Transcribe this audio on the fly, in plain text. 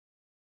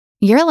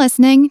You're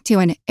listening to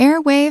an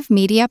Airwave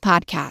Media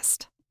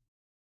Podcast.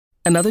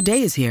 Another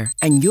day is here,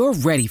 and you're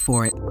ready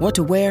for it. What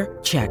to wear?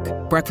 Check.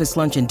 Breakfast,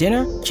 lunch, and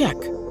dinner? Check.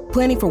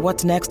 Planning for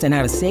what's next and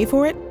how to save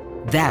for it?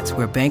 That's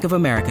where Bank of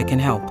America can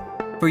help.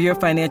 For your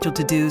financial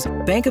to-dos,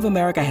 Bank of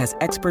America has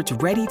experts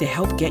ready to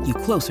help get you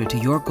closer to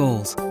your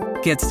goals.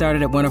 Get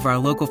started at one of our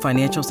local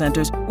financial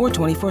centers or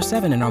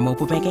 24/7 in our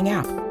mobile banking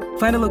app.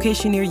 Find a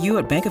location near you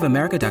at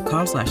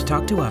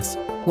bankofamerica.com/talktous.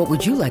 What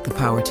would you like the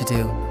power to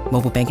do?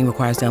 Mobile banking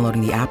requires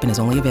downloading the app and is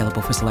only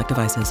available for select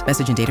devices.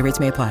 Message and data rates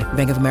may apply.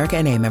 Bank of America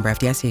N.A., member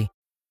FDIC.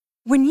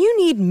 When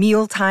you need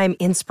mealtime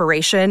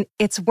inspiration,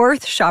 it's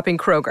worth shopping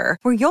Kroger,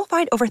 where you'll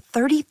find over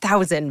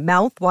 30,000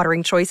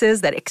 mouth-watering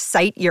choices that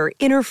excite your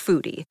inner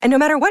foodie. And no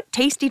matter what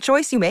tasty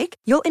choice you make,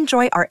 you'll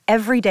enjoy our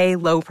everyday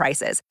low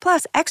prices,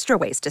 plus extra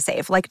ways to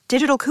save, like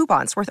digital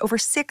coupons worth over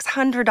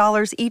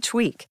 $600 each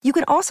week. You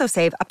can also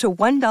save up to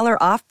 $1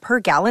 off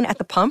per gallon at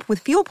the pump with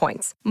fuel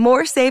points.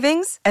 More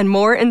savings and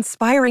more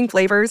inspiring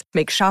flavors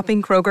make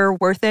shopping Kroger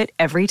worth it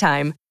every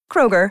time.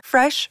 Kroger,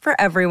 fresh for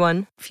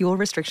everyone. Fuel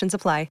restrictions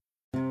apply.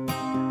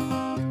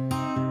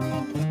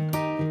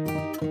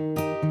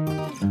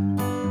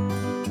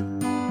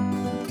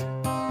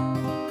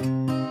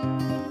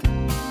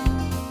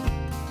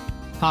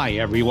 Hi,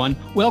 everyone.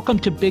 Welcome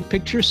to Big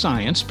Picture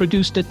Science,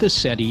 produced at the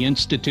SETI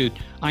Institute.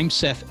 I'm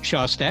Seth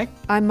Shostak.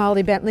 I'm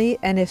Molly Bentley,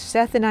 and if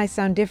Seth and I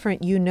sound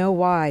different, you know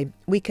why.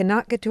 We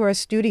cannot get to our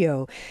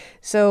studio.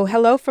 So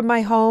hello from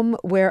my home,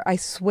 where I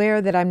swear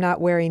that I'm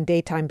not wearing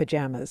daytime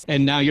pajamas.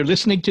 And now you're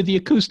listening to the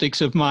acoustics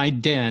of my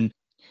den.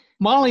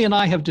 Molly and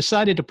I have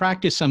decided to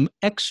practice some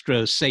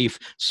extra safe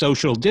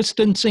social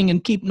distancing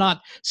and keep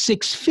not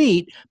 6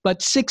 feet,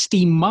 but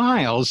 60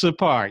 miles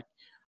apart.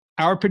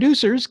 Our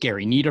producers,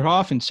 Gary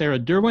Niederhoff and Sarah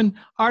Derwin,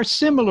 are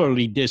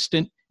similarly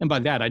distant, and by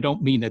that I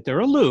don't mean that they're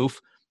aloof,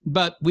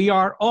 but we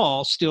are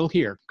all still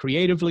here,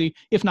 creatively,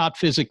 if not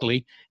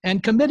physically,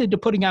 and committed to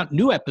putting out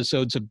new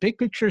episodes of Big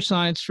Picture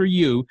Science for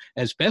you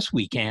as best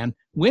we can,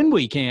 when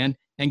we can,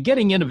 and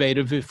getting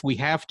innovative if we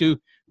have to,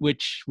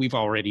 which we've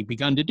already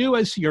begun to do,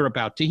 as you're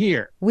about to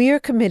hear. We are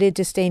committed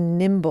to staying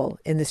nimble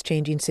in this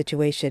changing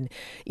situation.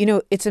 You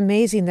know, it's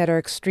amazing that our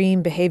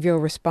extreme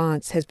behavioral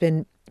response has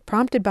been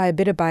prompted by a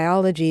bit of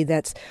biology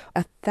that's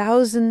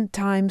 1,000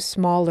 times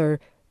smaller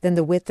than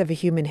the width of a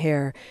human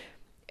hair.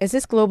 As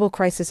this global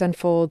crisis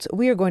unfolds,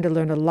 we are going to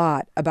learn a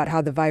lot about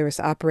how the virus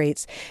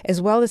operates,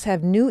 as well as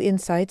have new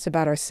insights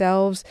about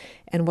ourselves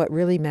and what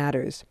really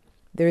matters.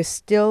 There is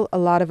still a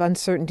lot of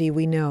uncertainty,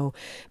 we know,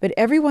 but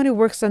everyone who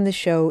works on the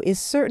show is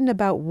certain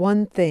about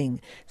one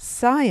thing.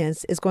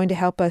 Science is going to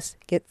help us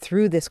get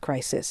through this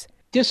crisis.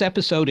 This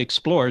episode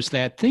explores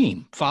that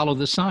theme, follow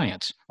the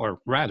science, or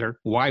rather,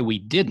 why we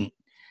didn't.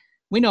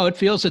 We know it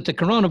feels that the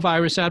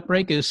coronavirus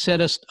outbreak has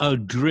set us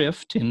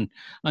adrift in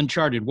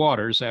uncharted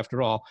waters,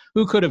 after all.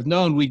 Who could have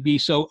known we'd be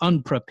so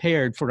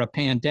unprepared for a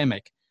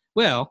pandemic?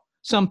 Well,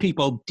 some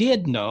people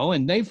did know,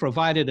 and they've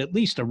provided at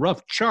least a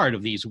rough chart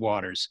of these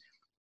waters.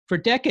 For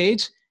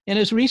decades, and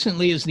as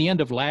recently as the end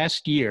of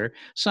last year,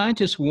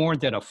 scientists warned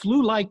that a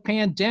flu-like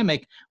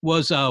pandemic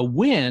was a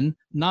when,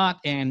 not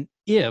an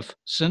if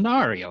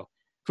scenario,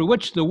 for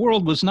which the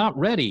world was not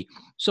ready.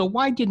 So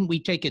why didn't we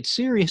take it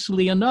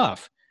seriously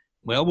enough?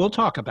 Well, we'll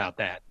talk about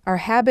that. Our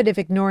habit of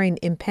ignoring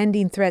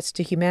impending threats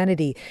to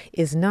humanity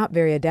is not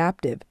very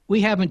adaptive.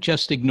 We haven't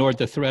just ignored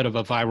the threat of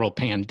a viral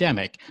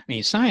pandemic. I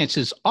mean, science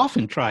has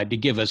often tried to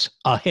give us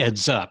a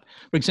heads up.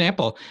 For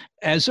example,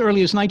 as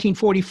early as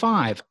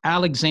 1945,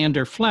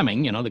 Alexander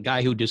Fleming, the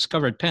guy who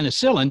discovered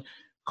penicillin,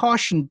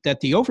 cautioned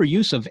that the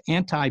overuse of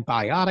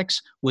antibiotics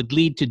would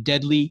lead to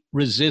deadly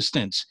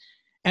resistance.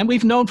 And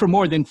we've known for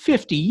more than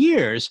 50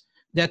 years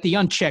that the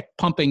unchecked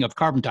pumping of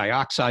carbon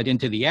dioxide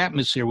into the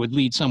atmosphere would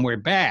lead somewhere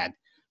bad.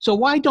 So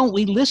why don't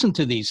we listen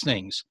to these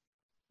things?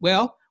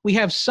 Well, we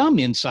have some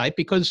insight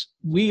because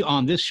we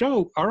on this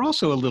show are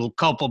also a little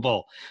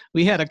culpable.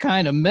 We had a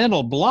kind of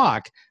mental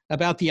block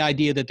about the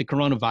idea that the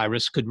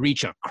coronavirus could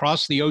reach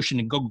across the ocean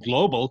and go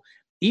global,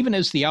 even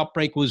as the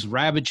outbreak was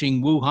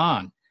ravaging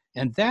Wuhan.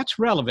 And that's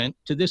relevant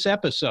to this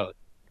episode.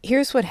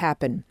 Here's what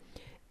happened.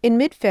 In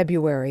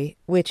mid-February,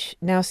 which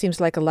now seems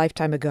like a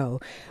lifetime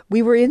ago,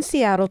 we were in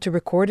Seattle to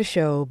record a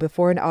show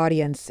before an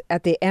audience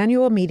at the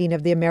annual meeting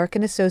of the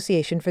American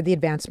Association for the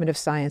Advancement of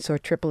Science, or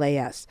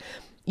AAAS.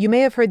 You may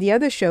have heard the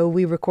other show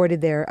we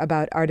recorded there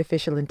about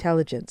artificial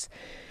intelligence.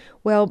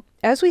 Well,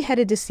 as we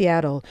headed to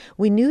Seattle,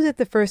 we knew that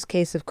the first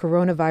case of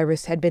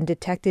coronavirus had been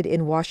detected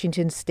in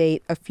Washington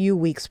state a few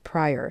weeks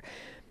prior.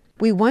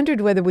 We wondered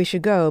whether we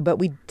should go, but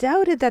we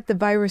doubted that the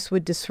virus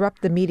would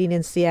disrupt the meeting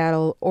in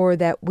Seattle or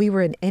that we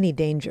were in any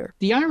danger.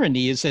 The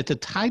irony is that the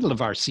title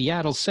of our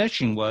Seattle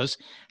session was,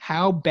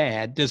 How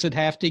Bad Does It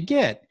Have to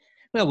Get?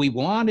 Well, we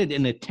wanted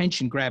an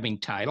attention-grabbing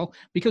title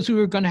because we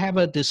were going to have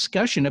a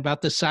discussion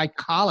about the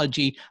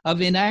psychology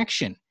of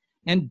inaction.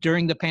 And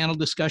during the panel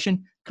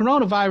discussion,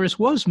 coronavirus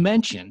was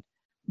mentioned,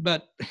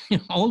 but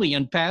only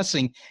in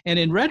passing. And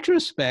in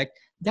retrospect,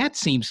 that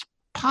seems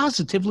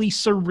positively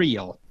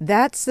surreal.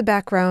 That's the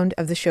background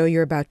of the show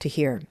you're about to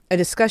hear. A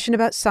discussion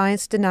about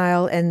science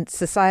denial and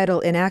societal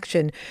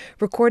inaction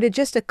recorded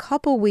just a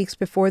couple weeks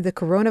before the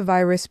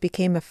coronavirus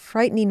became a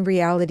frightening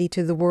reality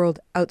to the world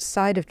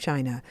outside of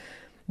China.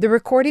 The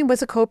recording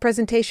was a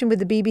co-presentation with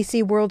the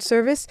BBC World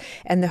Service,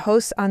 and the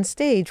hosts on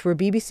stage were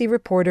BBC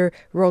reporter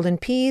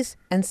Roland Pease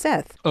and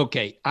Seth.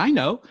 Okay, I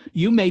know.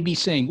 You may be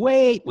saying,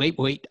 wait.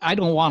 I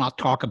don't want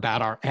to talk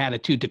about our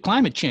attitude to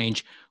climate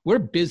change. We're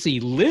busy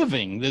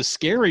living the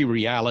scary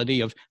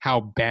reality of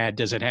how bad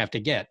does it have to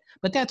get.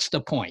 But that's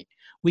the point.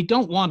 We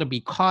don't want to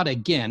be caught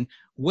again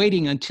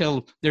waiting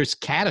until there's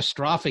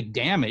catastrophic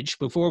damage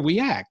before we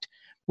act.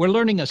 We're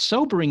learning a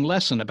sobering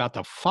lesson about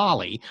the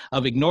folly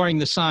of ignoring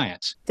the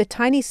science. The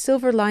tiny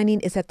silver lining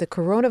is that the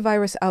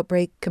coronavirus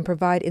outbreak can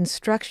provide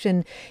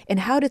instruction in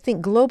how to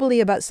think globally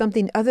about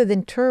something other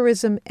than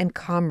tourism and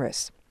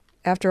commerce.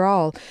 After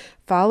all,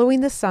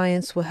 following the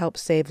science will help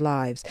save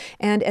lives.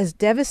 And as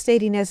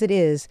devastating as it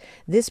is,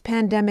 this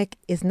pandemic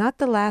is not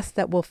the last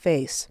that we'll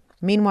face.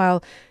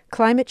 Meanwhile,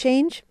 climate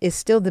change is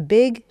still the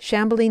big,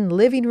 shambling,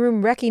 living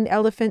room wrecking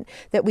elephant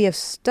that we have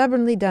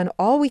stubbornly done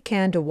all we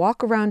can to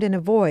walk around and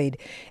avoid,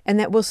 and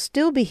that will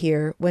still be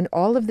here when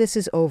all of this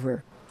is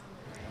over.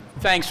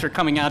 Thanks for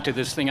coming out to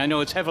this thing. I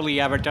know it's heavily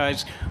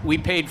advertised. We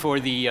paid for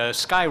the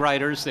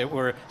Skyriders that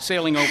were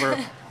sailing over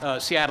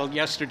Seattle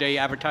yesterday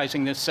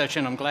advertising this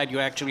session. I'm glad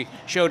you actually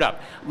showed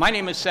up. My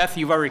name is Seth.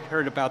 You've already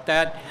heard about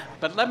that.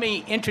 But let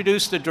me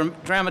introduce the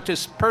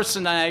dramatist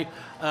personae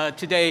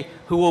today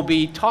who will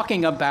be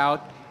talking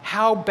about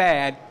how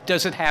bad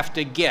does it have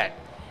to get.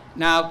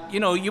 Now,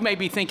 you may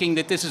be thinking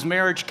that this is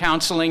marriage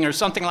counseling or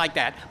something like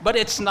that, but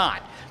it's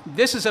not.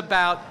 This is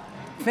about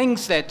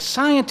things that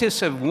scientists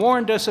have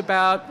warned us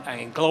about. I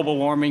mean, global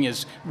warming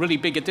is really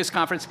big at this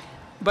conference,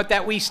 but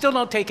that we still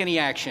don't take any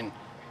action.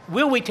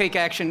 Will we take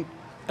action?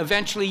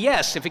 Eventually,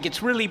 yes, if it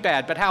gets really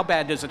bad, but how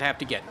bad does it have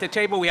to get? At the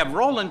table, we have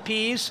Roland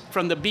Pease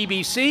from the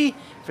BBC.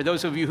 For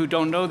those of you who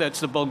don't know,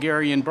 that's the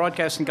Bulgarian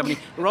broadcasting company.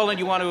 Roland,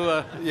 you want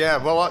to... Yeah,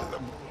 well,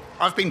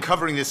 I've been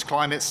covering this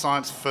climate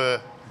science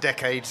for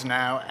decades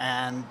now,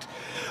 and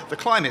the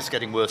climate's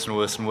getting worse and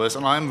worse and worse,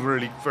 and I'm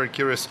really very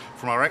curious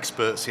from our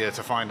experts here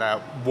to find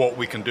out what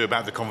we can do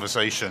about the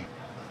conversation.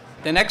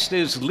 The next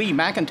is Lee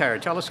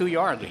McIntyre. Tell us who you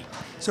are, Lee.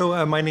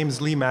 So my name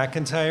is Lee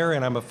McIntyre,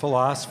 and I'm a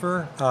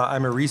philosopher.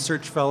 I'm a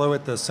research fellow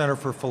at the Center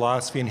for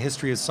Philosophy and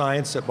History of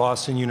Science at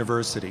Boston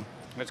University.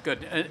 That's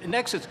good.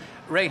 Next is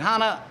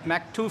Reyhaneh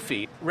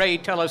Maktoufi. Ray,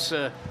 tell us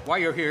why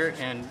you're here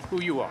and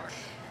who you are.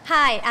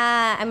 Hi,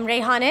 I'm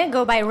Reyhaneh,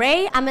 go by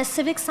Ray. I'm a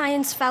Civic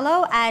Science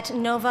Fellow at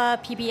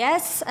NOVA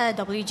PBS,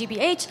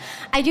 WGBH.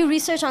 I do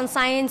research on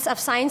science of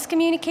science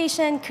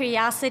communication,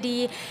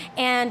 curiosity,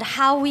 and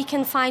how we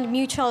can find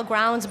mutual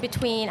grounds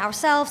between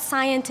ourselves,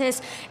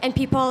 scientists, and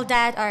people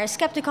that are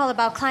skeptical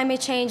about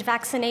climate change,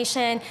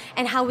 vaccination,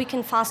 and how we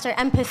can foster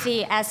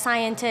empathy as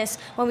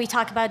scientists when we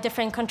talk about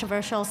different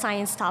controversial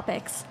science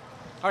topics.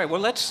 All right,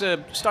 well, let's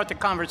start the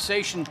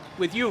conversation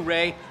with you,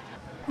 Ray.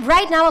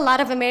 Right now, a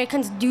lot of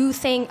Americans do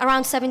think,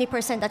 around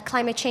 70%, that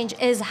climate change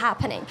is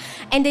happening.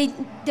 And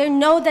they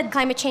know that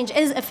climate change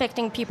is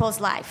affecting people's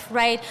life,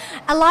 right?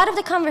 A lot of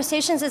the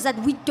conversations is that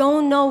we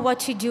don't know what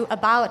to do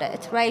about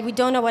it, right? We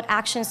don't know what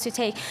actions to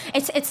take.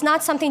 It's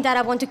not something that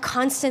I want to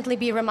constantly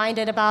be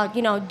reminded about,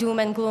 doom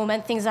and gloom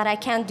and things that I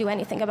can't do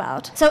anything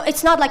about. So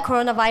it's not like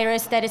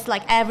coronavirus that it's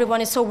like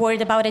everyone is so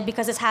worried about it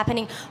because it's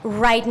happening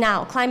right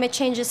now. Climate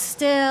change is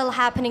still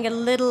happening a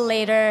little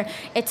later.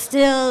 It's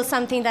still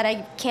something that I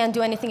can't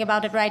do anything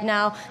about it right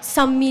now.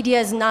 Some media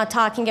is not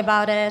talking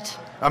about it.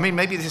 I mean,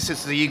 maybe this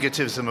is the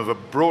egotism of a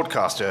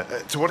broadcaster.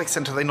 To what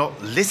extent are they not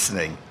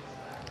listening?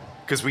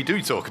 Because we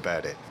do talk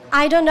about it.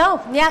 I don't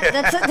know. Yeah,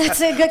 that's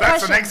a good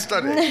that's question. That's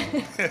the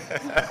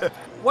next study.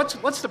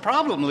 What's the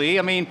problem, Lee?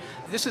 I mean,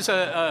 this is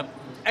a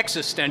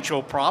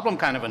existential problem,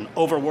 kind of an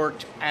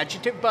overworked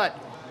adjective, but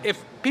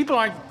if people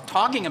aren't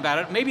talking about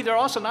it, maybe they're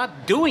also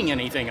not doing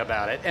anything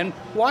about it. And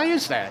why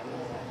is that?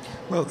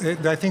 Well,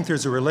 I think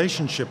there's a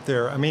relationship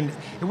there. I mean,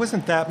 it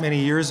wasn't that many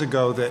years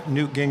ago that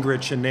Newt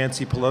Gingrich and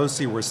Nancy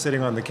Pelosi were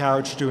sitting on the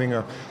couch doing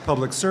a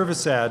public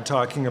service ad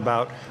talking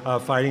about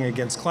fighting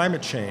against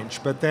climate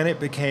change. But then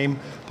it became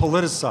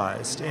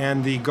politicized.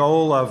 And the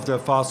goal of the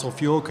fossil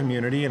fuel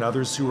community and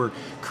others who were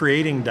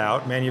creating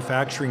doubt,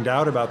 manufacturing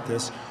doubt about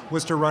this,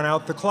 was to run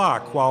out the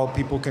clock while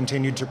people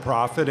continued to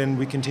profit and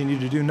we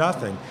continued to do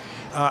nothing.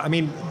 I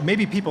mean,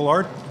 maybe people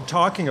are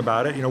talking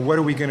about it. What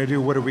are we going to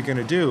do? What are we going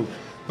to do?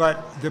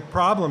 But the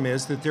problem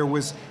is that there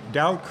was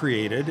doubt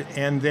created,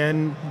 and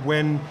then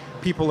when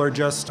people are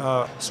just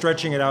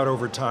stretching it out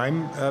over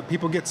time,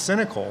 people get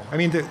cynical. I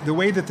mean, the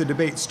way that the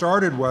debate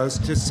started was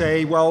to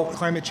say, well,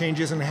 climate change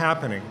isn't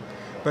happening.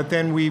 But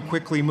then we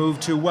quickly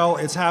moved to, well,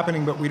 it's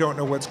happening, but we don't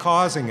know what's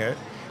causing it.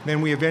 Then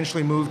we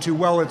eventually moved to,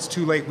 well, it's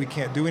too late, we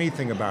can't do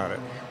anything about it.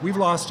 We've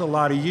lost a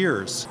lot of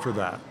years for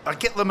that. I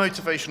get the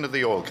motivation of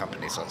the oil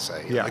companies, let's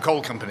say. Yeah. The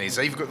coal companies,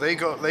 they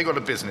got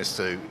a business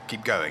to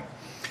keep going.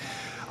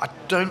 I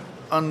don't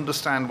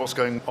understand what's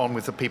going on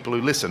with the people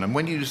who listen. And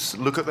when you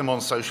look at them on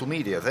social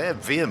media, they're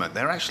vehement.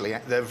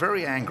 They're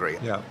very angry.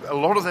 Yeah. A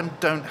lot of them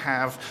don't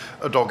have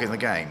a dog in the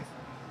game.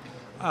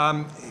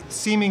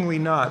 Seemingly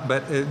not,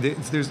 but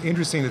there's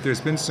interesting that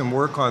there's been some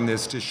work on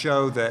this to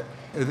show that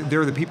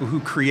there are the people who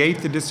create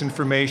the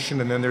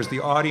disinformation, and then there's the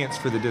audience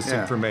for the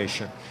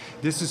disinformation. Yeah.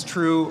 This is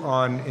true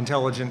on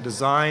intelligent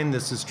design.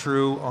 This is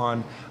true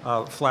on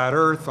flat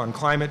Earth, on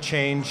climate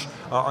change,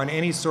 on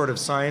any sort of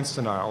science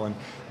denial. And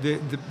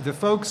the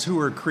folks who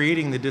are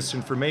creating the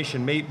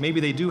disinformation, maybe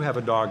they do have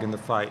a dog in the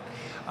fight.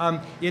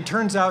 It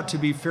turns out to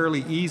be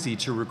fairly easy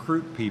to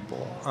recruit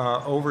people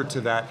over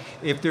to that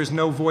if there's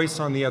no voice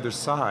on the other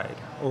side,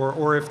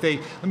 or if they,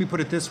 let me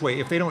put it this way,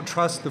 if they don't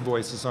trust the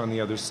voices on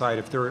the other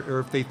side, or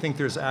if they think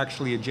there's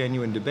actually a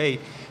genuine debate,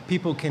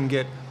 people can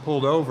get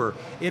pulled over.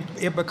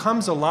 It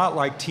becomes a lot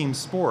like team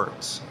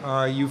sports.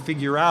 You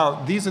figure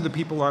out, these are the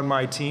people on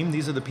my team,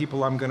 these are the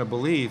people I'm going to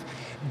believe.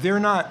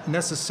 They're not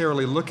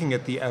necessarily looking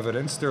at the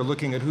evidence, they're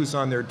looking at who's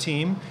on their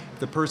team,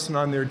 the person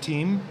on their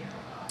team.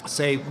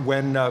 Say,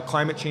 when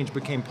climate change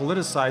became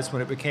politicized,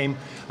 when it became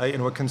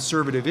a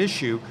conservative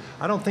issue,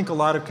 I don't think a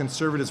lot of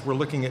conservatives were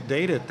looking at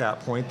data at that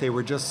point. They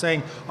were just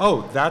saying,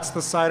 oh, that's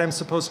the side I'm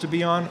supposed to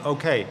be on?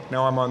 Okay,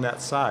 now I'm on that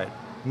side.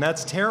 And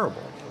that's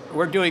terrible.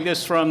 We're doing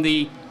this from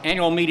the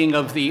annual meeting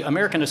of the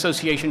American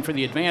Association for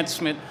the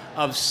Advancement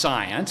of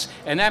Science,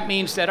 and that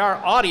means that our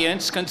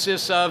audience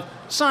consists of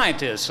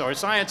scientists or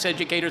science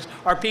educators,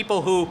 or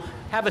people who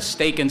have a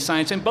stake in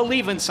science and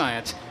believe in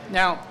science.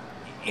 Now,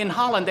 in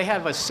Holland, they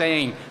have a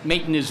saying,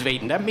 meten is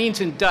weten. That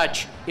means in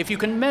Dutch, if you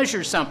can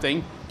measure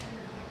something,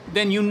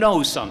 then you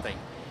know something.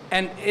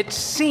 And it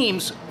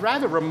seems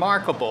rather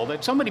remarkable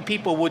that so many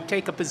people would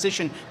take a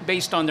position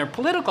based on their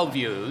political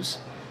views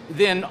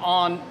than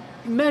on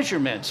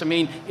measurements. I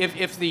mean,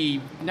 if the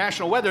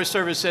National Weather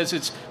Service says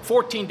it's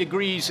 14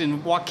 degrees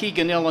in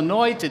Waukegan,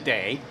 Illinois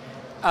today,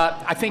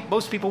 I think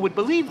most people would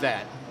believe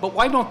that. But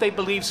why don't they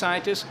believe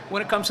scientists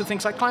when it comes to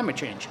things like climate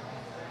change?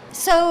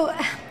 So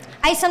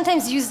I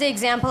sometimes use the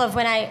example of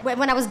when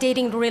I was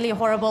dating really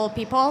horrible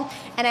people,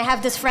 and I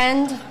have this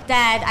friend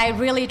that I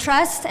really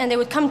trust, and they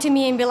would come to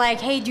me and be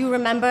like, hey, do you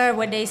remember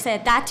when they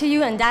said that to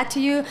you and that to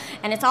you?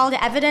 And it's all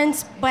the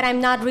evidence, but I'm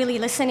not really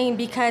listening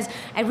because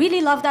I really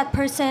love that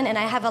person, and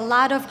I have a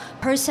lot of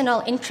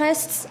personal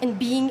interests in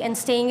being and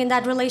staying in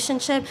that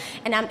relationship,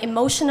 and I'm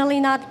emotionally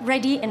not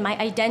ready, and my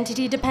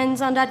identity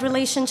depends on that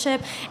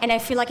relationship, and I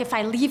feel like if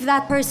I leave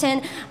that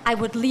person, I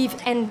would leave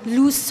and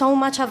lose so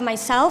much of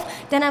myself.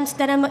 Then I'm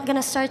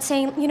gonna start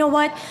saying, you know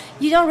what,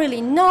 you don't really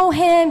know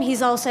him,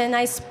 he's also a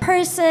nice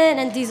person,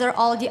 and these are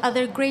all the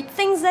other great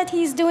things that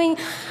he's doing.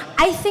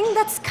 I think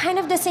that's kind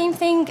of the same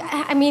thing.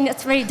 I mean,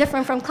 it's very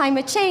different from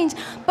climate change,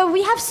 but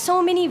we have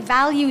so many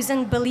values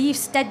and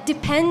beliefs that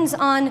depends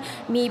on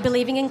me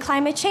believing in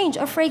climate change.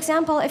 Or for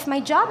example, if my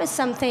job is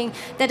something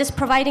that is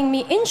providing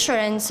me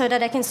insurance so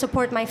that I can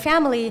support my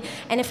family,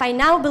 and if I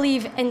now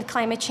believe in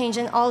climate change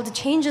and all the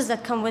changes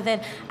that come with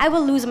it, I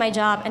will lose my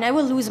job and I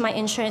will lose my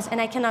insurance and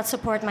I cannot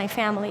support my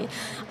family.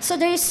 So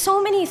there is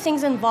so many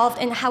things involved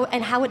in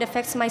how it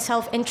affects my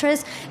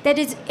self-interest that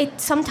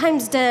it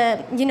sometimes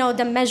the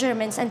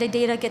measurements and the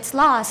data gets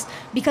lost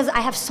because I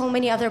have so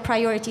many other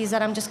priorities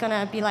that I'm just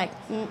gonna be like,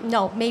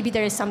 no, maybe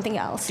there is something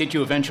else. Did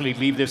you eventually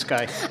leave this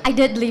guy? I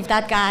did leave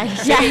that guy.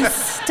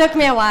 Yes, took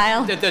me a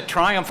while. The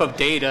triumph of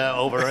data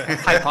over a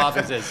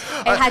hypothesis.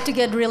 It had to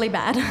get really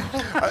bad.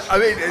 I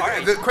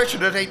mean, the question,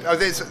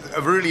 there's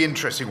a really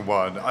interesting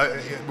one.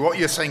 What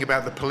you're saying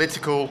about the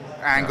political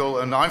angle,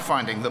 and I'm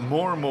finding that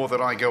more and more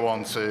that I go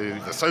on to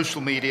the social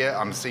media,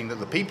 I'm seeing that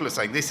the people are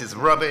saying this is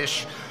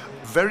rubbish,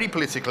 very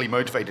politically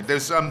motivated.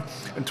 There's and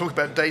talk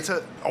about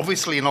data.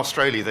 Obviously, in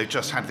Australia, they've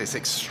just had this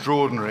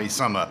extraordinary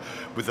summer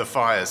with the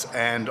fires,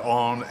 and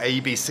on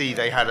ABC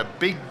they had a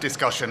big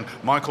discussion.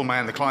 Michael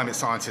Mann, the climate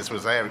scientist,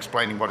 was there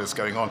explaining what is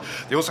going on.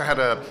 They also had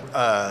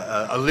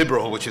a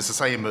liberal, which is the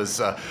same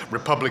as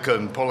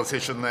Republican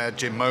politician there,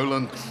 Jim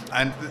Molan,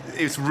 and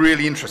it's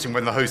really interesting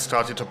when the host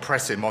started to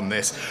press him on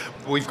this.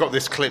 We've got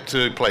this clip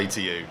to play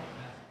to you.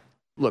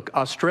 Look,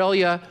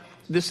 Australia,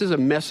 this is a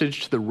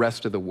message to the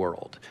rest of the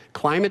world.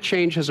 Climate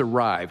change has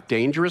arrived.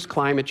 Dangerous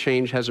climate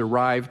change has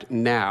arrived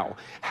now.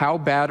 How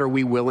bad are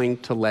we willing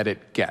to let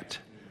it get?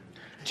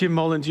 Jim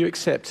Molan, do you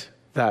accept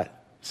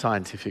that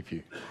scientific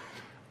view?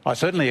 I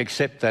certainly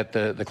accept that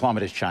the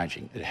climate is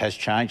changing. It has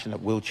changed and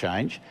it will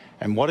change.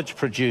 And what it's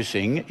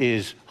producing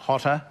is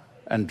hotter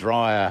and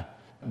drier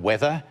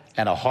weather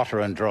and a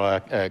hotter and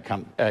drier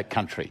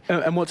country.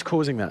 And what's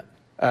causing that?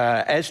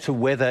 As to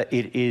whether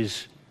it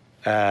is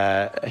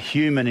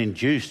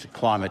human-induced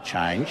climate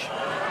change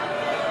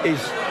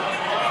is...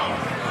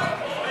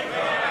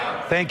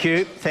 Thank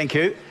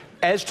you.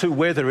 As to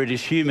whether it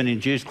is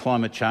human-induced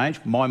climate change,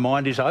 my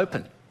mind is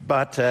open.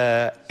 But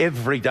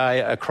every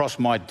day across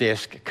my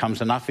desk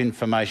comes enough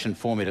information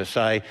for me to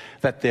say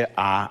that there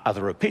are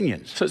other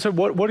opinions. So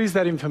what is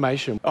that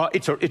information?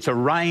 It's a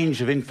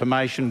range of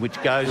information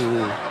which goes...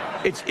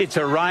 It's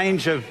a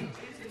range of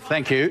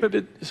Thank you.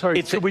 But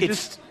sorry, could we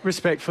just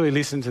respectfully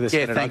listen to this?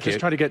 Yeah, minute? thank I'm just you.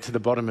 trying to get to the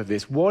bottom of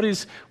this. What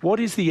is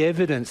the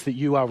evidence that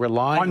you are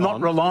relying on? I'm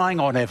not relying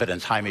on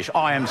evidence, Hamish.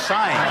 I am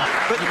saying...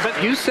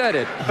 But You said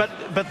it.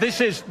 But this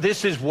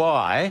is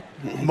why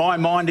my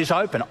mind is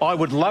open. I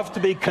would love to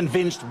be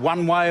convinced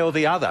one way or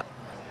the other.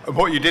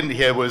 What you didn't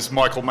hear was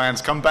Michael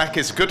Mann's comeback.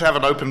 It's good to have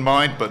an open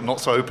mind, but not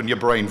so open your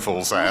brain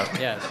falls out.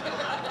 Yes.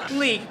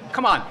 Lee,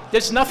 come on.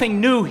 There's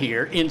nothing new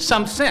here in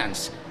some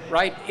sense,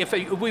 right? If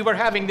we were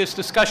having this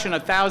discussion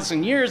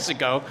 1,000 years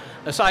ago,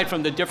 aside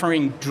from the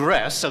differing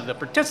dress of the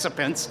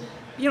participants,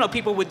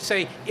 people would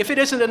say, if it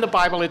isn't in the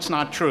Bible, it's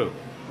not true,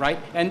 right?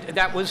 And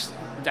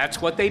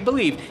that's what they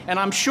believed. And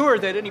I'm sure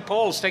that any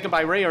polls taken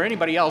by Ray or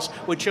anybody else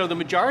would show the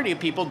majority of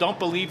people don't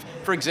believe,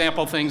 for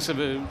example, things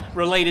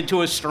related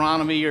to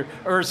astronomy or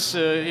Earth's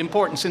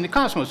importance in the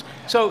cosmos.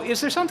 So is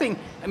there something,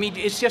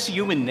 it's just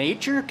human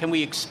nature? Can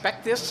we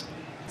expect this?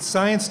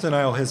 Science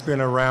denial has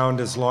been around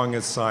as long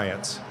as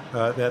science.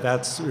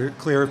 That's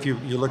clear if you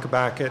look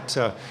back at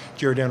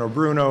Giordano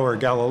Bruno or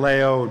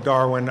Galileo,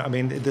 Darwin.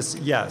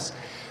 Yes.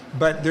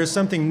 But there's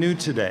something new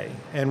today.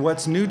 And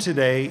what's new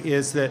today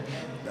is that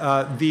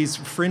these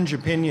fringe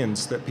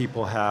opinions that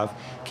people have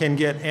can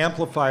get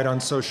amplified on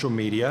social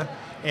media,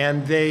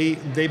 and they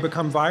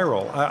become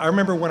viral. I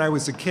remember when I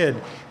was a kid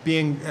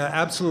being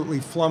absolutely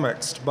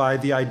flummoxed by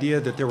the idea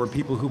that there were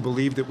people who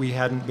believed that we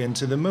hadn't been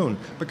to the moon,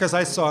 because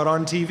I saw it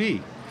on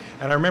TV.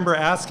 And I remember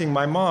asking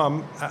my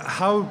mom,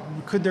 how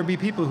could there be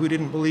people who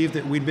didn't believe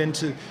that we'd been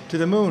to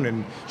the moon?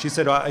 And she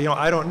said,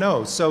 I don't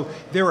know. So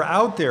they were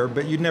out there,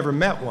 but you'd never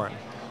met one.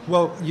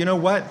 Well, you know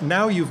what?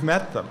 Now you've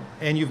met them.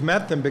 And you've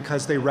met them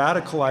because they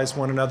radicalize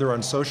one another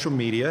on social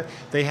media.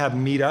 They have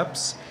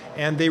meetups,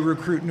 and they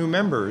recruit new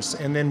members.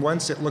 And then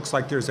once it looks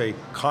like there's a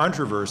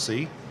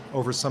controversy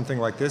over something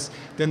like this,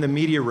 then the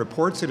media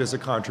reports it as a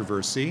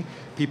controversy.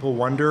 People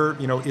wonder,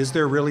 is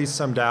there really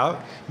some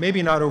doubt?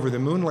 Maybe not over the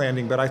moon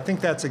landing, but I think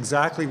that's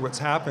exactly what's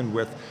happened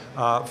with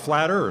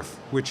Flat Earth,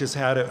 which has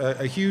had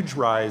a huge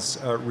rise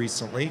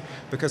recently,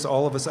 because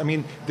all of us,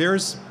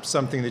 there's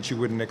something that you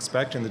wouldn't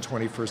expect in the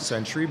 21st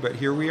century, but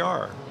here we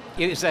are.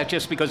 Is that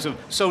just because of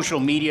social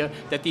media,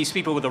 that these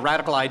people with the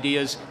radical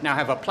ideas now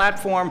have a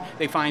platform?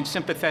 They find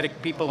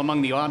sympathetic people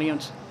among the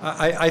audience?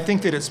 I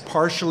think that it's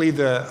partially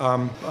the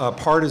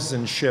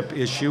partisanship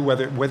issue,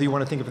 whether you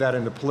want to think of that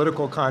in a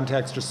political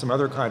context or some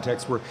other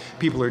context where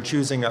people are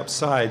choosing up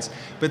sides.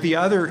 But the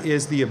other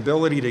is the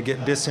ability to get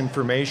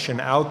disinformation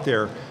out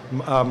there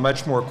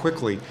much more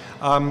quickly.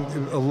 A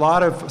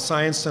lot of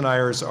science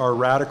deniers are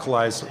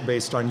radicalized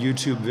based on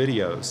YouTube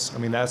videos.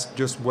 That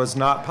just was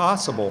not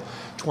possible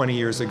 20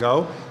 years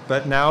ago.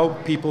 But now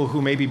people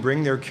who maybe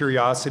bring their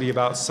curiosity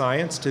about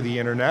science to the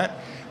internet,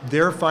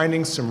 they're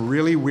finding some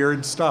really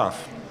weird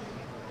stuff.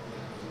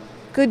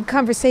 Good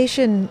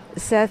conversation,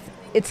 Seth.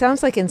 It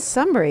sounds like in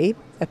summary,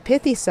 a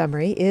pithy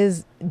summary,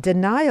 is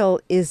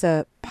denial is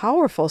a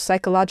powerful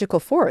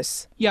psychological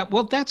force. Yeah,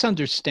 well, that's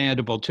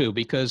understandable too,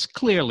 because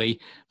clearly,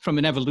 from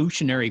an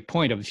evolutionary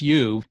point of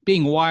view,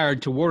 being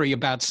wired to worry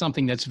about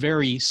something that's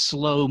very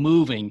slow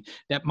moving,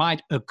 that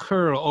might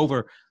occur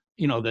over,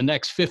 the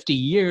next 50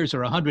 years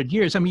or 100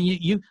 years.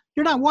 You're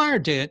not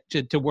wired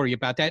to worry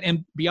about that.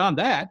 And beyond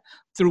that,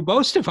 through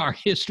most of our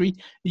history,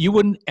 you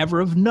wouldn't ever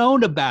have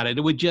known about it.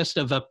 It would just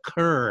have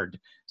occurred.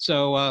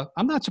 So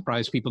I'm not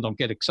surprised people don't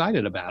get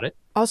excited about it.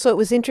 Also, it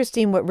was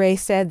interesting what Ray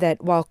said,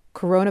 that while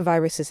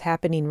coronavirus is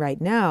happening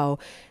right now,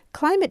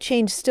 climate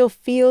change still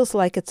feels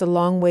like it's a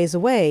long ways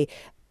away.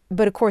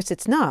 But of course,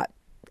 it's not.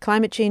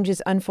 Climate change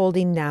is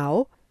unfolding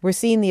now. We're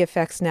seeing the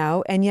effects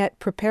now, and yet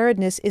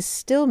preparedness is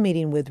still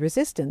meeting with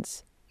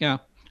resistance. Yeah,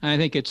 I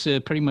think it's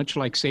pretty much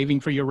like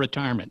saving for your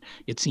retirement.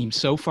 It seems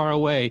so far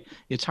away,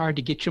 it's hard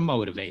to get you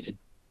motivated.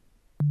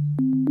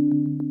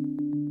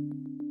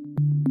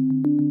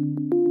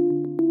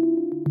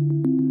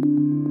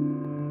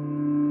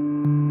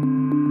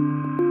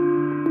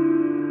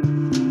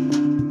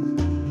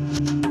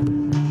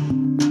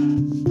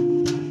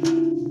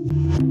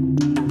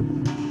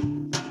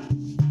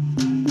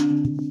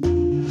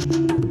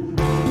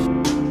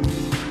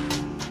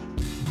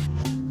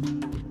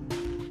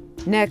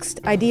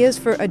 Next, ideas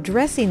for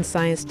addressing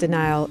science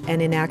denial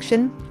and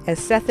inaction as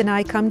Seth and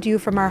I come to you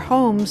from our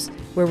homes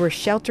where we're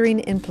sheltering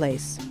in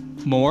place.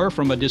 More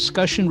from a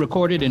discussion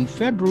recorded in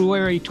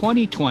February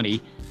 2020,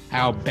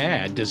 How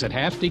Bad Does It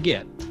Have to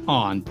Get?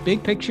 On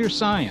Big Picture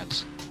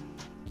Science.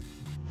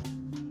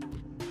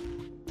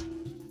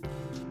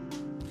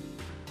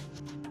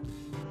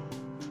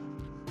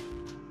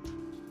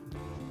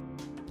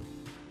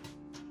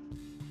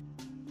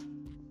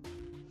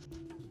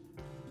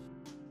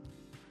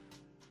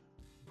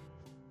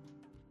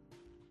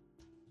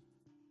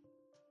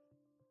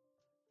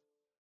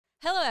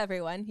 Hello,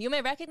 everyone. You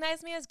may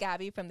recognize me as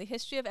Gabby from the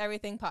History of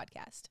Everything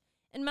podcast.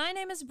 And my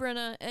name is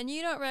Brenna, and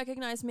you don't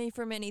recognize me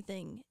from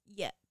anything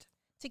yet.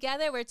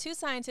 Together, we're two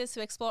scientists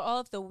who explore all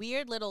of the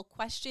weird little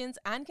questions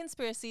and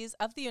conspiracies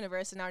of the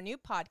universe in our new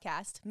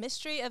podcast,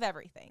 Mystery of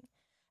Everything.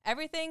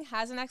 Everything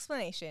has an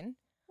explanation.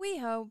 We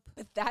hope.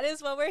 But that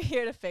is what we're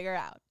here to figure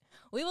out.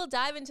 We will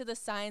dive into the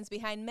science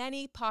behind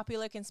many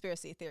popular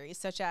conspiracy theories,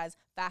 such as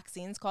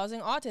vaccines causing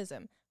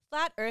autism,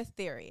 flat earth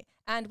theory,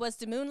 and was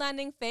the moon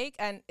landing fake?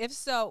 And if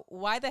so,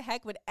 why the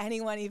heck would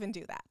anyone even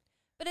do that?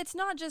 But it's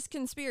not just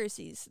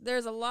conspiracies.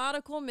 There's a lot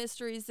of cool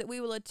mysteries that we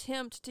will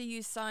attempt to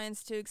use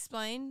science to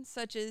explain,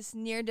 such as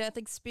near-death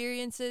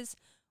experiences,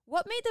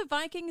 what made the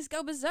Vikings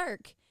go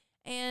berserk,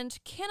 and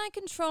can I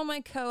control my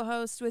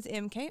co-host with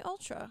MK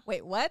Ultra?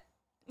 Wait, what?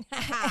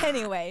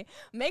 Anyway,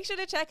 make sure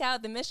to check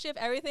out the Mischief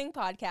Everything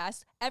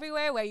podcast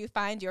everywhere where you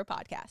find your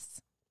podcasts.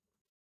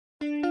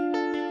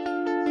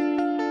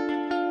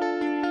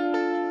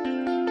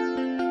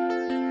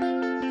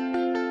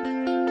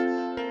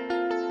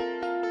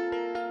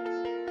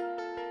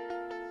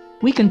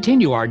 We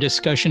continue our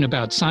discussion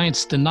about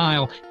science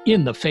denial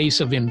in the face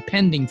of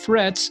impending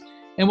threats,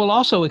 and we'll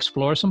also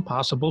explore some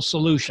possible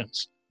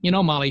solutions. You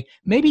know, Molly,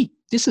 maybe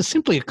this is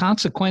simply a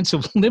consequence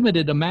of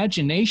limited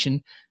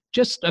imagination.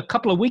 Just a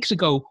couple of weeks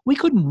ago, we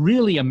couldn't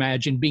really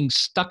imagine being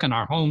stuck in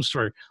our homes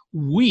for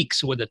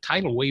weeks with a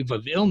tidal wave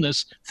of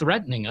illness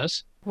threatening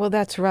us. Well,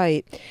 that's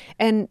right.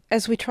 And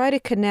as we try to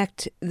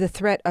connect the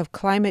threat of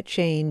climate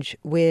change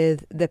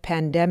with the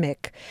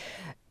pandemic,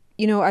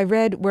 you know, I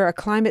read where a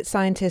climate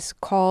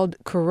scientist called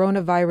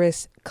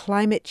coronavirus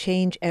climate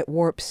change at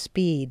warp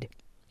speed.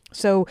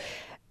 So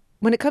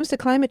when it comes to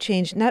climate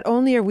change, not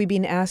only are we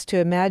being asked to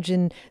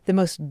imagine the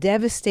most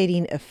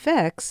devastating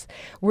effects,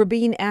 we're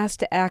being asked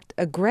to act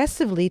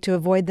aggressively to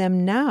avoid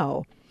them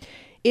now.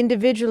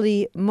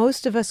 Individually,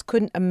 most of us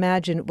couldn't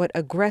imagine what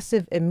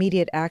aggressive,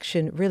 immediate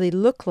action really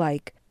looked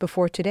like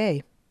before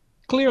today.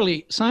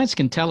 Clearly, science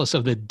can tell us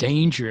of the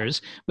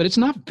dangers, but it's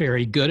not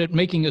very good at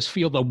making us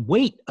feel the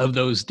weight of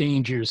those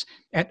dangers,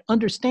 at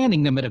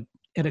understanding them at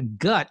a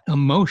gut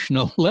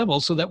emotional level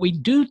so that we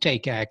do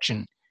take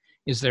action.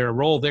 Is there a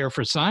role there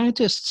for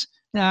scientists?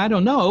 I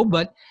don't know,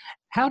 but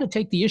how to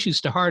take the issues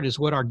to heart is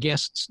what our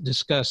guests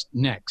discussed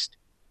next.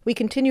 We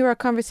continue our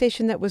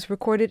conversation that was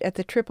recorded at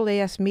the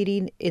AAAS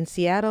meeting in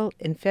Seattle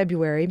in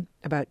February,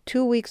 about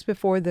 2 weeks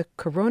before the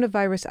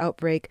coronavirus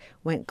outbreak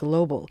went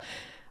global.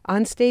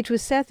 On stage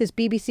with Seth is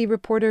BBC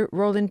reporter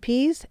Roland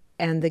Pease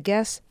and the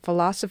guests,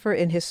 philosopher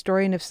and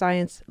historian of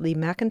science Lee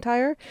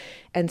McIntyre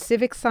and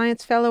Civic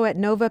Science Fellow at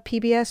NOVA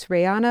PBS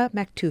Reyhaneh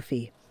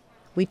Maktoufi.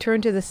 We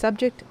turn to the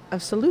subject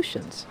of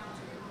solutions.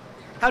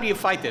 How do you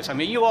fight this? I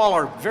mean, you all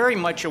are very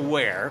much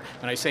aware,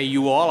 when I say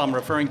you all, I'm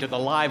referring to the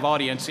live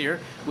audience here,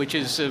 which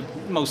is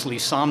mostly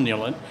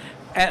somnolent.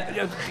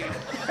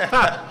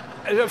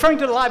 Referring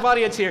to the live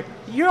audience here,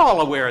 you're all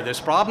aware of this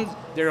problem.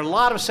 There are a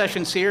lot of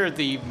sessions here at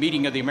the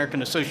meeting of the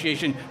American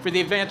Association for the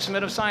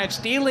Advancement of Science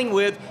dealing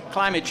with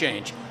climate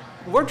change.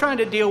 We're trying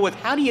to deal with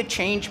how do you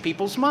change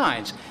people's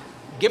minds?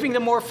 Giving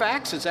them more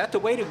facts, is that the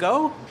way to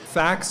go?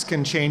 Facts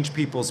can change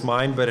people's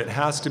mind, but it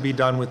has to be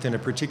done within a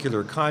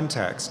particular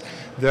context.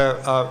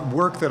 The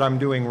work that I'm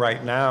doing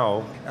right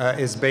now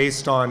is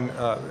based on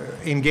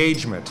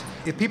engagement.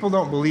 If people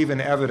don't believe in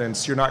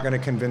evidence, you're not going to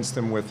convince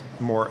them with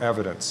more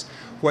evidence.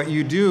 What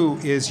you do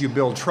is you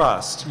build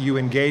trust. You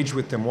engage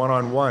with them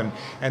one-on-one.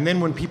 And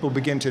then when people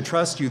begin to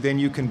trust you, then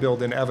you can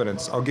build in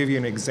evidence. I'll give you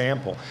an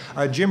example.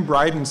 Jim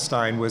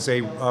Bridenstine was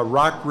a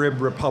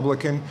rock-ribbed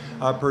Republican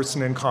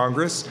person in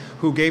Congress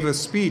who gave a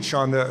speech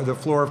on the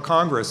floor of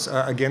Congress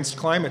against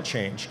climate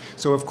change.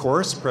 So, of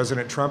course,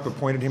 President Trump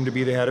appointed him to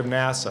be the head of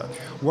NASA.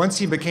 Once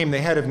he became the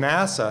head of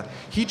NASA,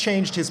 he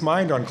changed his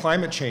mind on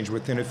climate change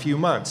within a few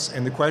months.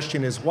 And the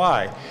question is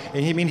why?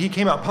 And he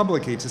came out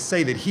publicly to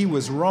say that he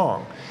was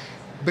wrong.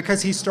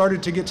 Because he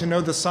started to get to know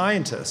the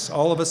scientists.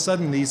 All of a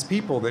sudden, these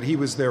people that he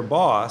was their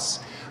boss,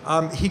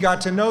 he got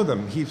to know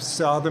them. He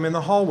saw them in the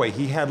hallway.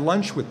 He had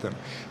lunch with them.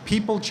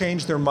 People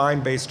change their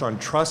mind based on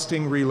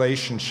trusting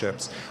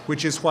relationships,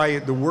 which is why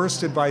the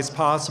worst advice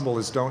possible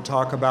is don't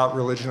talk about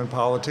religion and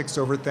politics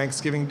over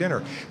Thanksgiving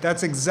dinner.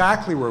 That's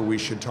exactly where we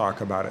should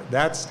talk about it.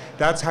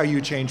 That's how you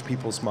change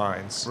people's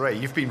minds. Ray,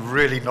 you've been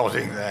really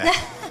nodding there.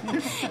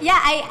 Yeah,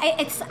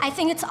 I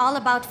think it's all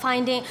about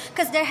finding,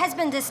 because there has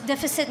been this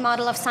deficit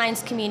model of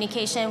science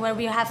communication where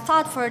we have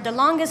thought for the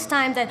longest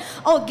time that,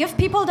 give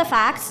people the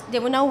facts, they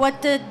would know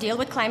what the deal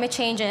with climate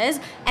change is,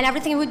 and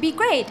everything would be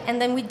great.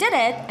 And then we did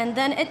it, and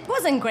then it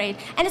wasn't great.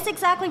 And it's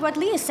exactly what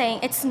Lee is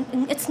saying.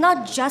 It's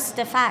not just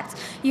the facts.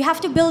 You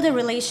have to build a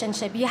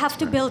relationship. You have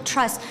to build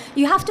trust.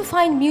 You have to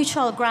find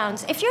mutual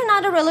grounds. If you're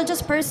not a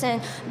religious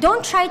person,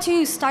 don't try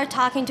to start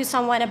talking to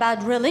someone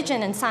about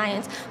religion and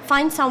science.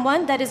 Find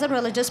someone that is a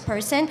religious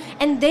person,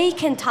 and they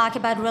can talk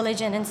about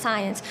religion and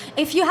science.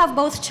 If you have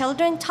both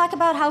children, talk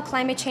about how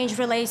climate change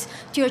relates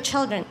to your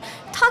children.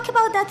 Talk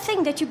about that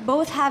thing that you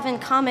both have in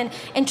common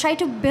and try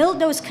to build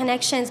those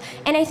connections.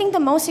 And I think the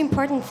most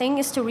important thing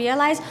is to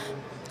realize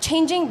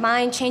changing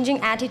mind,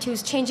 changing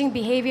attitudes, changing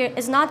behavior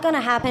is not going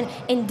to happen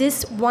in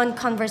this one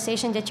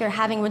conversation that you're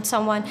having with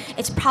someone.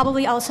 It's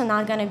probably also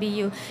not going to be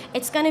you.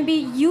 It's going to be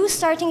you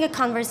starting a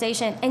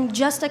conversation, and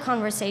just a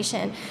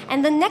conversation.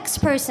 And the next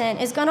person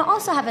is going to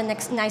also have a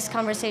nice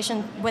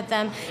conversation with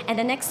them. And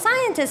the next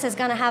scientist is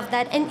going to have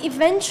that. And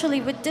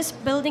eventually, with this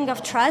building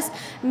of trust,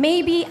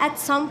 maybe at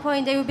some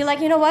point they will be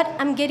like, you know what,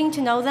 I'm getting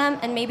to know them,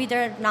 and maybe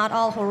they're not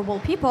all horrible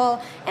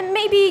people. And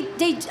maybe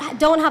they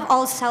don't have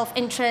all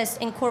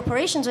self-interest in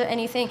corporations or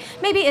anything.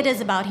 Maybe it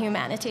is about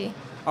humanity.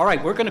 All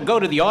right, we're going to go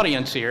to the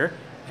audience here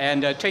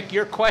and take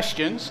your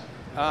questions.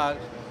 Yes?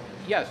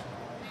 Maybe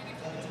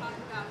can you talk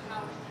about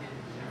how we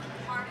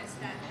can harness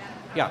that?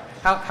 Yeah,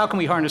 how can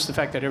we harness the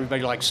fact that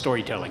everybody likes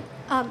storytelling?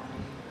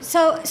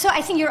 So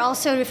I think you're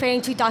also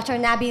referring to Dr.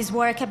 Nabi's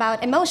work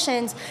about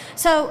emotions.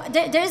 So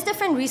there's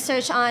different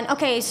research on,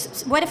 okay,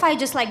 what if I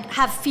just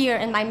have fear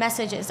in my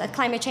messages that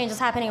climate change is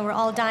happening, we're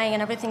all dying,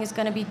 and everything is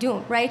going to be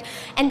doomed, right?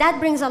 And that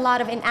brings a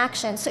lot of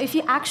inaction. So if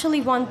you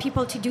actually want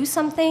people to do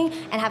something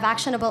and have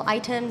actionable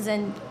items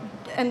and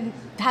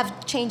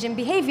have change in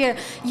behavior,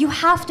 you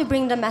have to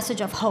bring the message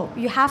of hope.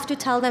 You have to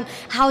tell them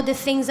how the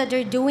things that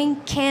they're doing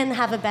can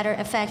have a better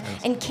effect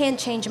and can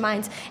change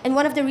minds. And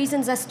one of the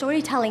reasons that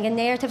storytelling and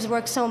narratives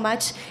work so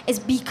much is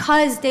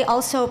because they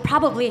also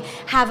probably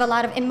have a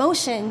lot of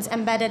emotions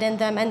embedded in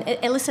them and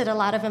elicit a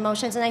lot of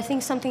emotions. And I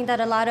think something that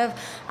a lot of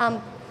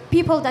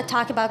people that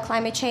talk about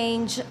climate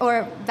change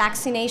or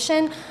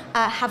vaccination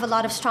have a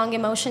lot of strong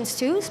emotions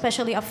too,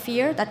 especially of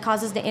fear that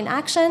causes the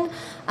inaction.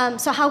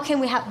 So how can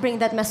we bring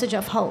that message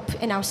of hope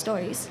in our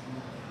stories?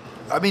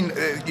 I mean,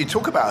 you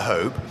talk about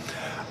hope,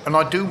 and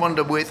I do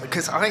wonder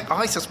because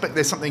I suspect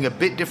there's something a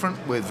bit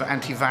different with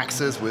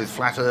anti-vaxxers, with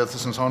flat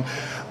earthers and so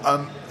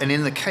on. And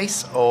in the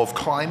case of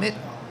climate,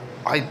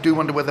 I do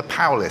wonder whether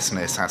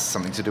powerlessness has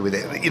something to do with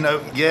it.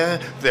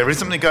 Yeah, there is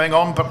something going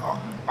on, but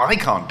I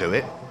can't do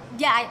it.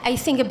 Yeah, I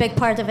think a big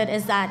part of it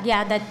is that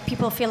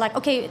people feel like,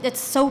 okay,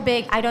 it's so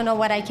big, I don't know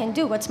what I can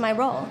do. What's my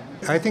role?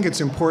 I think it's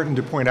important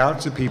to point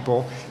out to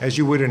people, as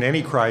you would in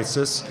any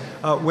crisis,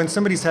 when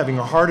somebody's having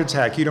a heart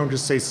attack, you don't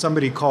just say,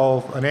 somebody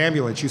call an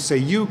ambulance. You say,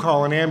 you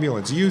call an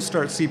ambulance, you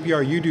start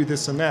CPR, you do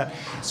this and that.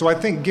 So I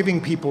think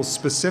giving people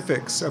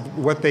specifics of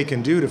what they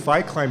can do to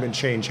fight climate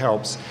change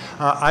helps.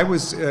 I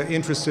was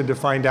interested to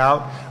find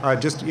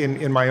out, just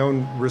in my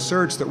own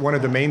research, that one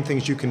of the main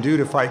things you can do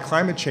to fight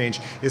climate change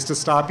is to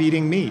stop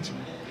eating meat.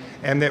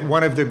 And that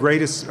one of the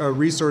greatest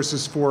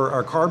resources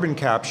for carbon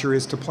capture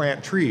is to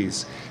plant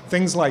trees.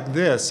 Things like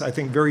this, I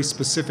think very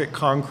specific,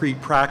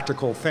 concrete,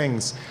 practical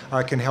things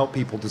can help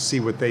people to see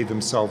what they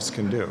themselves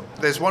can do.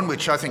 There's one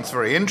which I think is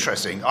very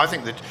interesting. I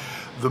think that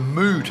the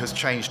mood has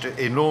changed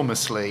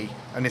enormously,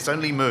 and it's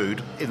only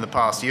mood in the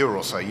past year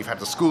or so. You've had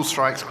the school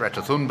strikes,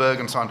 Greta Thunberg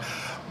and so on.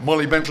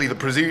 Molly Bentley, the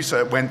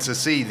producer, went to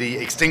see the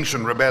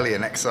Extinction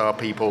Rebellion XR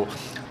people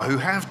who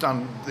have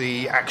done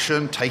the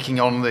action, taking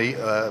on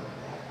the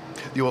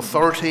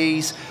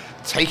authorities,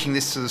 taking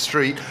this to the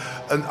street,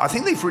 and I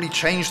think they've really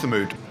changed the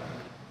mood.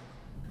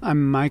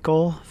 I'm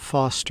Michael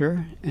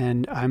Foster,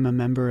 and I'm a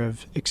member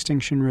of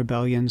Extinction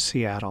Rebellion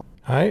Seattle.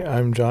 Hi,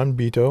 I'm John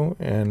Beto,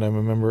 and I'm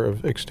a member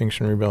of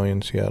Extinction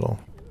Rebellion Seattle.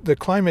 The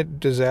climate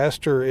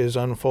disaster is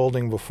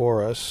unfolding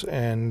before us,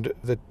 and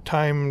the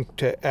time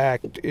to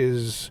act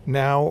is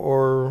now,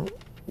 or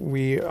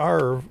we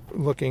are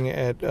looking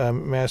at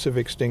massive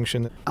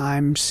extinction.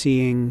 I'm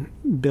seeing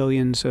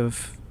billions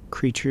of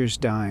creatures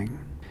dying,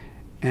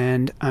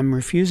 and I'm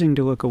refusing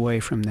to look away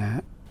from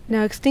that.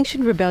 Now,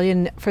 Extinction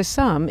Rebellion, for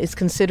some, is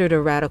considered a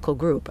radical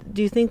group.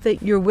 Do you think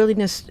that your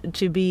willingness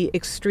to be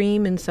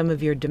extreme in some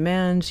of your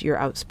demands, your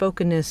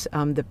outspokenness,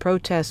 the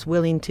protests,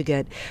 willing to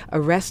get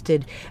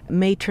arrested,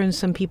 may turn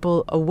some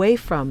people away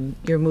from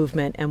your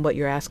movement and what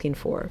you're asking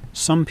for?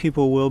 Some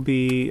people will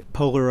be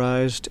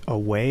polarized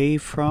away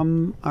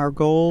from our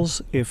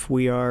goals if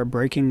we are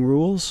breaking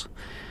rules,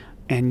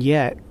 and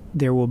yet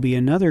there will be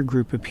another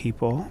group of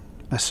people,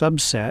 a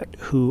subset,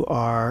 who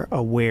are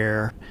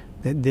aware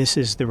that this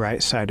is the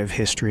right side of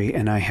history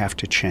and I have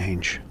to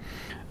change.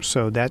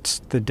 So that's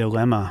the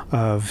dilemma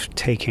of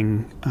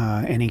taking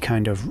any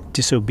kind of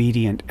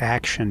disobedient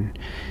action,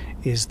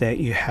 is that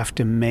you have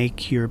to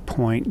make your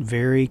point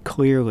very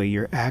clearly.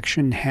 Your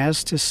action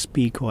has to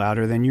speak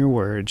louder than your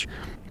words.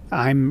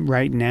 I'm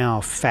right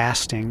now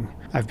fasting.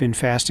 I've been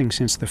fasting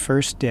since the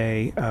first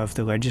day of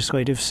the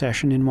legislative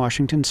session in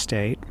Washington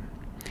State,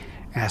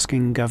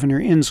 asking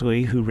Governor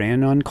Inslee, who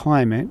ran on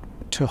climate,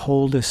 to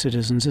hold a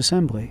citizens'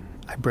 assembly.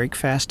 I break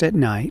fast at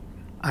night.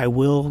 I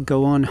will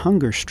go on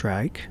hunger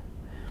strike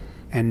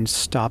and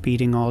stop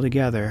eating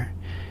altogether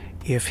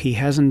if he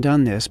hasn't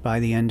done this by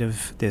the end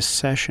of this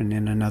session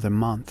in another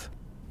month.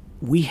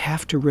 We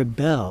have to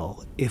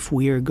rebel if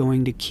we are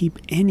going to keep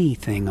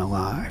anything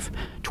alive.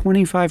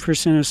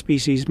 25% of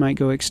species might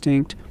go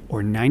extinct,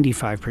 or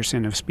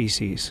 95% of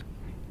species.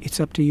 It's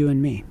up to you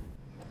and me.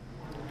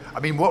 I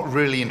mean, what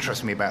really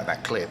interests me about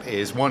that clip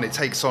is, one, it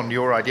takes on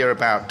your idea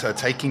about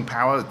taking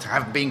power,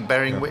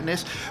 bearing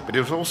witness, but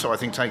it also, I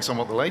think, takes on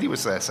what the lady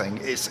was there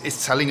saying.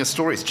 It's telling a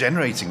story, it's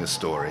generating a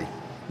story.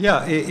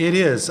 Yeah, it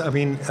is. I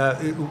mean,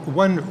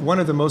 one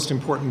of the most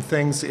important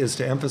things is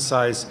to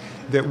emphasize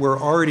that we're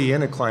already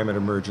in a climate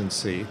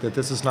emergency, that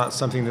this is not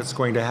something that's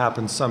going to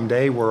happen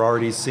someday. We're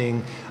already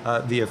seeing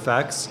the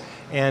effects.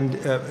 And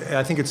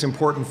I think it's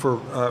important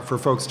for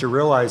folks to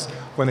realize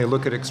when they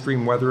look at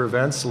extreme weather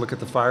events, to look at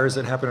the fires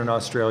that happen in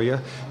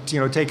Australia,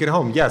 to, take it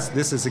home. Yes,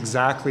 this is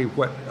exactly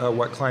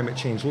what climate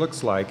change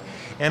looks like.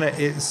 And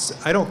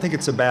I don't think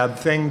it's a bad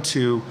thing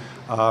to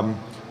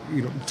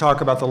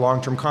talk about the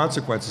long-term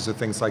consequences of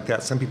things like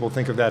that. Some people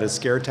think of that as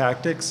scare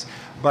tactics,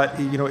 but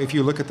if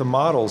you look at the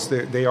models,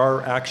 they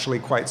are actually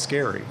quite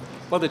scary.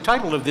 Well, the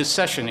title of this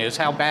session is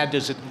How Bad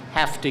Does It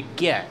Have to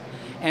Get?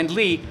 And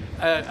Lee,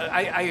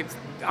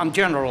 I'm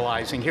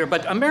generalizing here,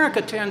 but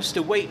America tends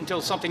to wait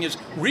until something is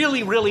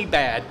really, really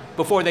bad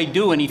before they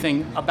do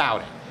anything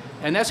about it.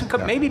 And that's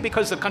maybe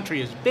because the country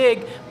is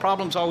big,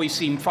 problems always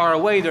seem far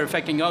away, they're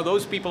affecting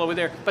those people over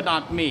there, but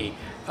not me.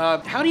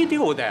 How do you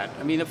deal with that?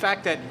 I mean, the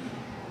fact that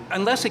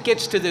unless it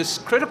gets to this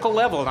critical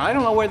level, and I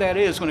don't know where that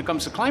is when it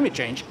comes to climate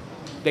change,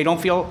 they don't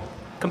feel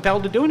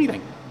compelled to do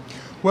anything.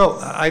 Well,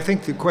 I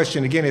think the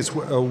question again is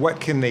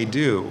what can they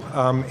do?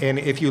 And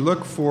if you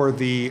look for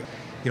the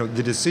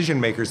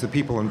decision makers, the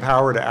people in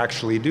power to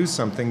actually do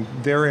something,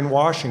 they're in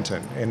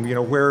Washington. And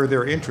where are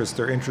their interests?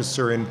 Their interests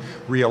are in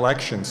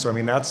re-election. So I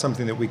mean, that's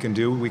something that we can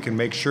do. We can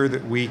make sure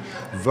that we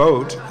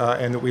vote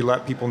and that we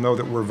let people know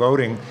that we're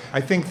voting.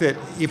 I think that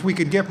if we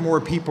could get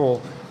more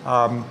people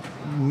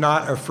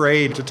not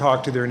afraid to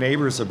talk to their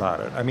neighbors about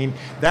it, I mean,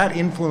 that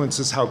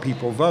influences how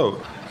people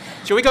vote.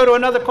 Shall we go to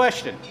another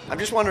question? I'm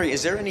just wondering,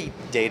 is there any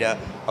data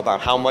about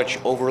how much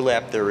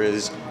overlap there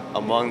is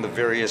among the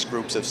various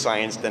groups of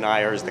science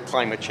deniers, the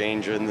climate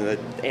change and the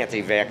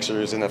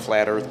anti-vaxxers and the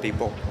flat earth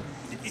people?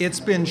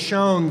 It's been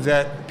shown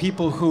that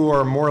people who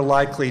are more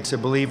likely to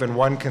believe in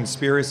one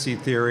conspiracy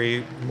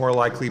theory, more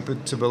likely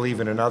to believe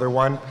in another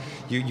one.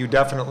 You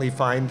definitely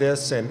find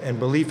this, and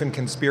belief in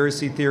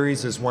conspiracy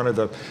theories is one of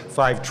the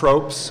 5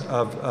 tropes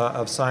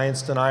of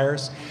science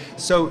deniers.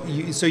 So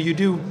you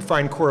do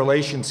find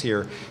correlations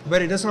here,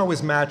 but it doesn't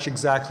always match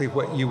exactly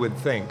what you would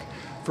think.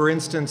 For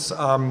instance,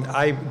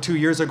 2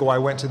 years ago I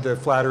went to the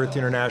Flat Earth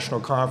International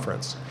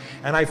Conference,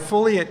 and I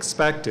fully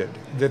expected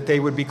that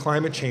they would be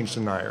climate change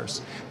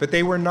deniers, but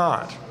they were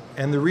not.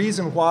 And the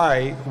reason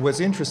why was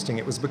interesting.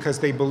 It was because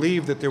they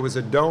believed that there was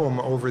a dome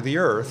over the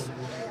Earth,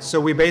 so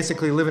we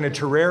basically live in a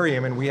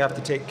terrarium and we have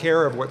to take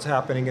care of what's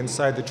happening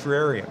inside the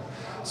terrarium.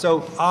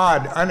 So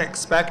odd,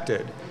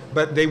 unexpected,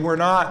 but they were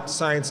not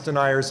science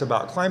deniers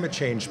about climate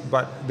change,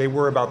 but they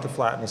were about the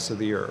flatness of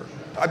the Earth.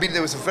 I mean,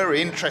 there was a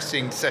very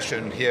interesting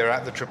session here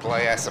at the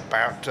AAAS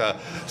about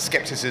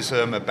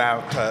skepticism,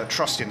 about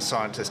trust in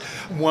scientists.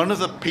 One of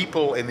the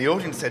people in the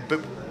audience said, but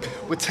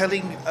we're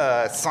telling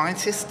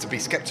scientists to be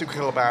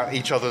skeptical about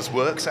each other's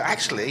work. So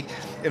actually,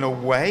 in a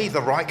way,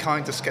 the right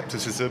kind of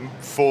skepticism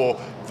for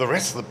the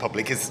rest of the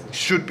public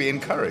should be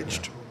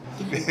encouraged.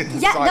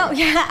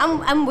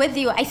 I'm with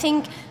you. I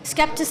think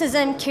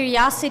skepticism,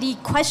 curiosity,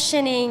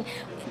 questioning,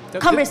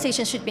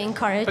 conversation should be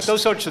encouraged. But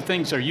those sorts of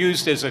things are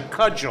used as a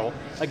cudgel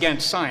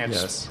against science.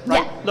 Yes.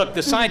 Right? Yeah. Look,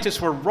 the scientists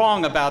were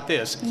wrong about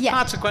this. Yeah.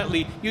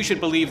 Consequently, you should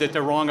believe that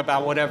they're wrong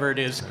about whatever it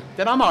is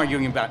that I'm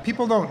arguing about.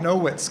 People don't know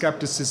what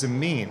skepticism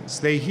means.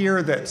 They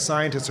hear that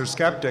scientists are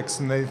skeptics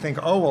and they think,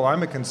 oh, well,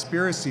 I'm a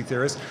conspiracy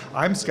theorist,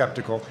 I'm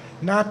skeptical.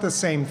 Not the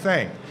same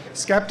thing.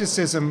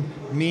 Skepticism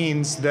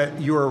means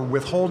that you're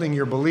withholding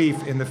your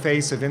belief in the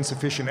face of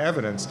insufficient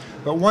evidence.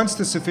 But once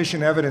the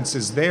sufficient evidence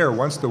is there,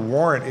 once the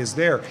warrant is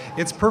there,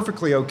 it's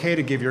perfectly okay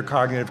to give your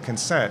cognitive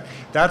consent.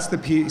 That's the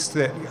piece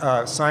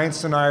that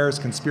science deniers,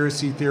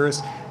 conspiracy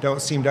theorists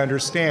don't seem to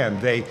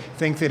understand. They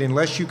think that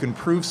unless you can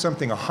prove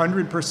something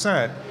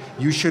 100%,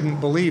 you shouldn't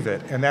believe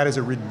it. And that is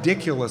a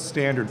ridiculous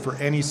standard for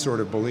any sort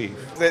of belief.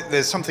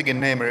 There's something in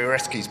Naomi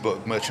Oreskes'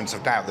 book, Merchants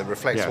of Doubt, that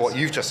reflects what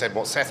you've just said,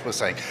 what Seth was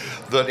saying,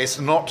 that it's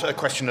not a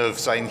question of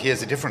saying,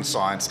 here's a different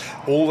science.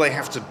 All they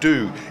have to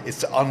do is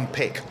to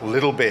unpick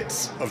little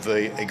bits of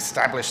the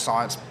established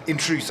science,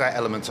 introduce that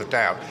element of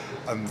doubt,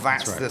 and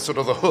that's the sort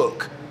of the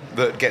hook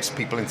that gets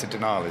people into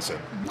denialism.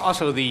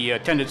 Also, the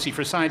tendency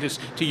for scientists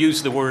to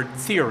use the word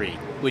theory,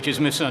 which is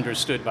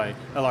misunderstood by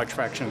a large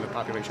fraction of the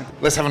population.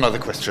 Let's have another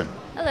question.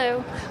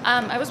 Hello.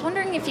 I was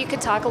wondering if you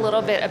could talk a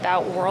little bit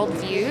about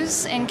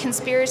worldviews and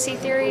conspiracy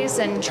theories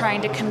and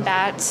trying to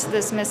combat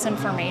this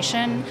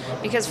misinformation,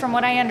 because from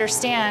what I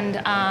understand,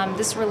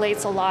 this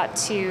relates a lot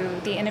to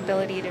the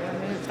inability to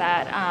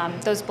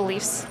remove those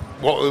beliefs.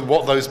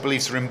 What those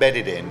beliefs are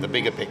embedded in, the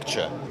bigger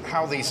picture.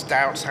 How these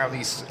doubts, how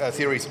these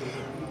theories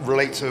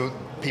relate to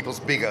people's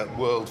bigger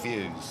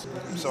worldviews.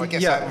 So I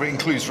guess that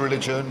includes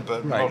religion,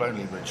 but not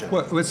only religion.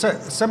 Well,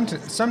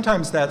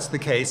 sometimes that's the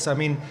case. I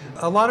mean,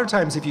 a lot of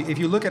times if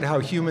you look at how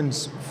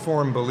humans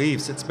form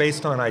beliefs, it's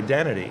based on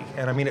identity.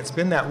 And I mean, it's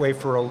been that way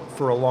for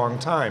a long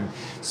time.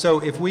 So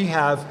if we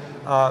have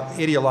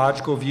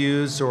ideological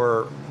views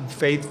or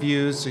faith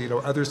views,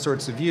 other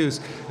sorts of views,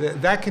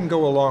 that can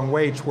go a long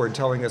way toward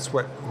telling us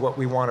what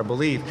we want to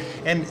believe.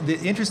 And the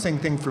interesting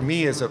thing for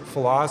me as a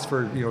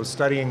philosopher,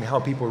 studying how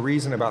people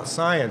reason about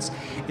science,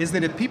 is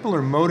that if people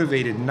are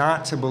motivated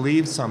not to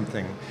believe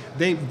something,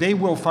 they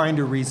will find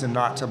a reason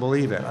not to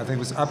believe it. I think it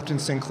was Upton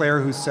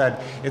Sinclair who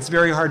said, it's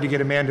very hard to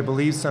get a man to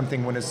believe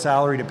something when his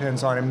salary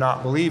depends on him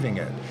not believing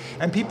it.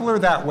 And people are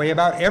that way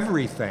about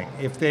everything.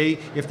 If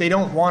they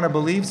don't want to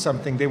believe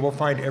something, they will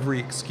find every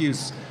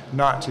excuse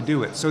not to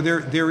do it. So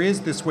there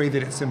is this way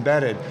that it's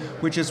embedded,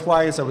 which is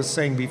why, as I was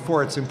saying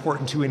before, it's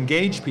important to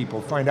engage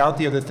people, find out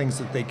the other things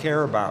that they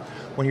care about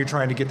when you're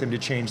trying to get them to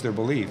change their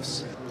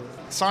beliefs.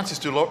 Scientists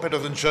do a lot better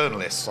than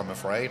journalists, I'm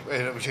afraid,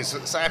 which is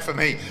sad for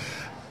me.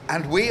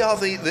 And we are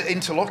the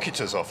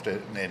interlocutors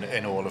often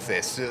in all of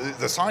this.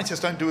 The scientists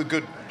don't do a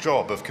good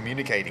job of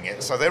communicating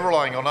it, so they're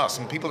relying on us,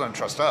 and people don't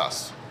trust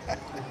us.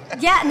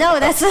 Yeah, no,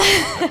 that's...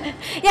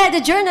 yeah, the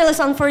journalists,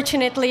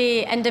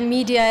 unfortunately, and the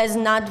media is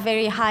not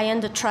very high on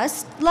the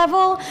trust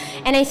level.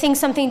 And I think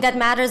something that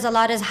matters a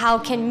lot is how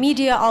can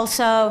media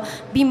also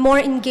be more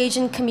engaged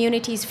in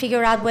communities,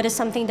 figure out what is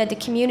something that the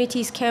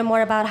communities care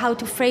more about, how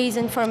to phrase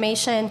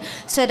information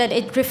so that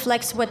it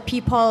reflects what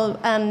people...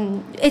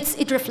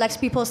 it reflects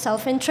people's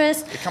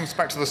self-interest. It comes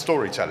back to the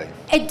storytelling.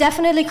 It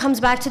definitely comes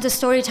back to the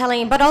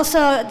storytelling, but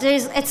also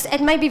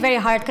it might be very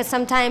hard because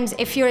sometimes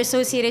if you're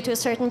associated to a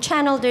certain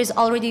channel, there's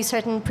already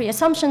certain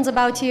pre-assumptions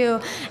about you,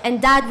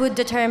 and that would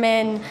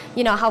determine,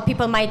 how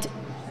people might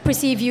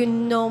perceive you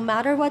no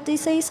matter what they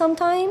say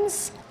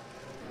sometimes.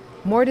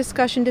 More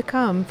discussion to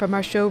come from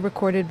our show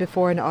recorded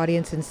before an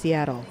audience in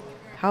Seattle.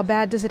 How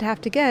bad does it have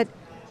to get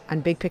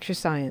on Big Picture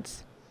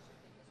Science?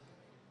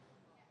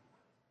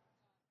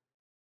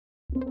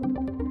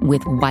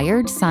 With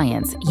Wired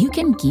Science, you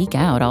can geek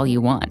out all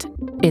you want.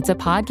 It's a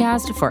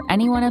podcast for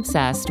anyone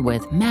obsessed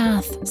with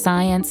math,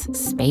 science,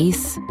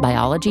 space,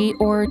 biology,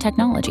 or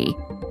technology.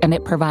 And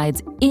it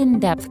provides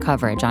in-depth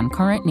coverage on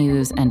current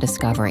news and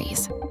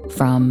discoveries.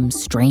 From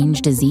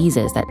strange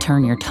diseases that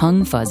turn your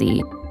tongue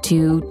fuzzy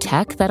to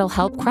tech that'll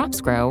help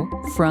crops grow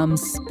from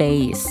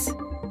space.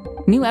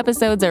 New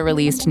episodes are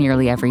released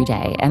nearly every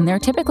day, and they're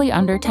typically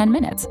under 10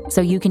 minutes,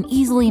 so you can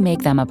easily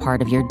make them a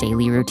part of your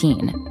daily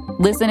routine.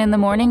 Listen in the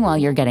morning while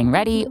you're getting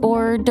ready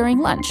or during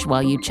lunch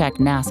while you check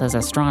NASA's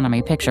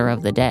astronomy picture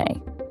of the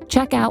day.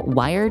 Check out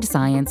Wired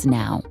Science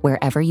now,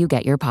 wherever you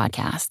get your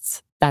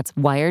podcasts. That's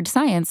Wired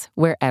Science,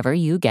 wherever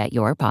you get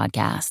your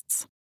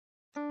podcasts.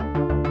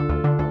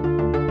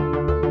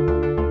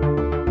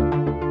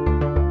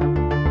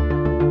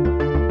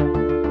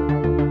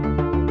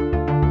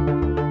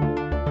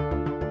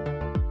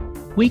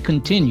 We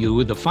continue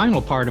with the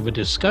final part of a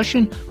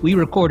discussion we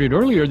recorded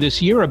earlier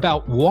this year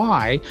about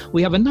why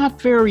we have a not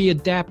very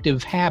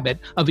adaptive habit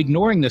of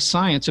ignoring the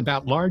science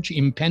about large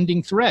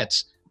impending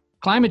threats.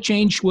 Climate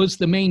change was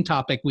the main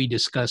topic we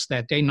discussed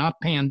that day, not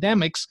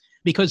pandemics,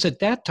 because at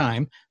that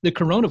time, the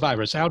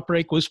coronavirus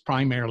outbreak was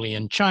primarily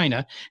in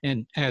China.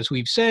 And as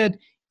we've said,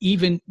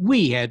 even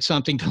we had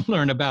something to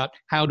learn about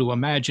how to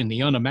imagine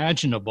the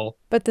unimaginable.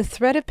 But the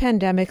threat of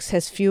pandemics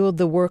has fueled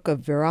the work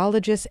of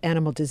virologists,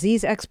 animal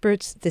disease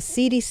experts, the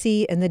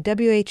CDC, and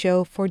the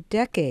WHO for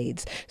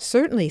decades,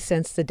 certainly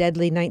since the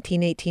deadly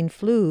 1918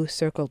 flu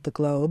circled the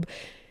globe.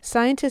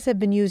 Scientists have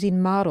been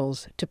using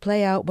models to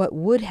play out what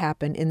would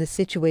happen in the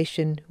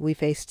situation we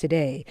face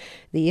today,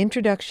 the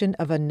introduction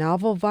of a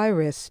novel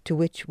virus to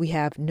which we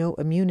have no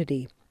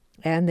immunity.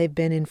 And they've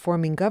been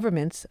informing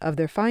governments of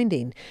their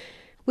finding.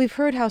 We've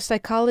heard how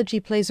psychology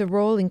plays a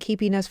role in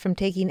keeping us from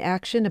taking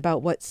action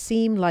about what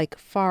seem like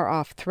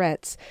far-off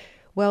threats.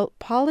 Well,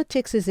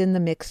 politics is in the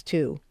mix,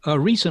 too. A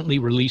recently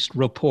released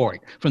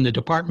report from the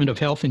Department of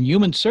Health and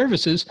Human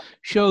Services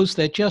shows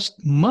that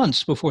just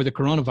months before the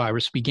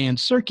coronavirus began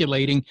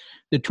circulating,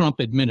 the Trump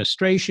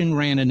administration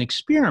ran an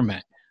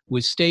experiment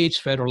with states,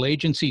 federal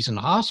agencies, and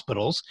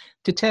hospitals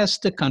to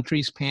test the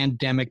country's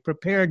pandemic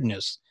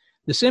preparedness.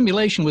 The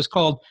simulation was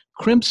called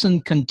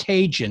Crimson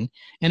Contagion,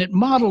 and it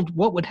modeled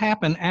what would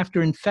happen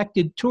after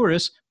infected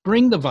tourists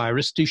bring the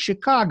virus to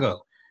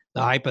Chicago.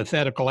 The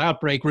hypothetical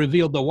outbreak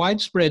revealed the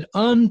widespread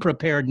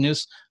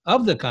unpreparedness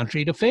of the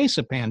country to face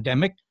a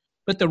pandemic,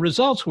 but the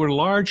results were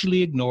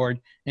largely ignored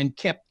and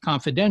kept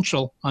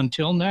confidential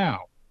until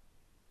now.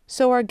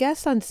 So our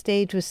guests on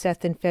stage with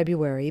Seth in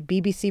February,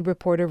 BBC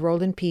reporter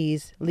Roland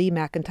Pease, Lee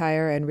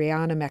McIntyre, and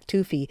Reyhaneh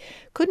Maktoufi,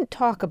 couldn't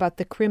talk about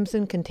the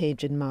Crimson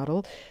Contagion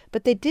model,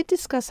 but they did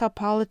discuss how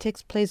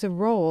politics plays a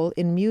role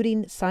in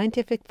muting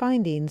scientific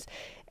findings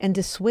and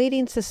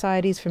dissuading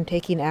societies from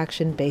taking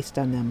action based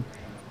on them.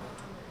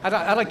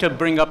 I'd like to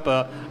bring up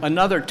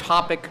another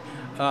topic,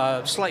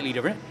 slightly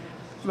different,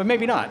 but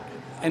maybe not.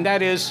 And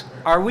that is,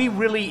 are we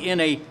really in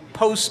a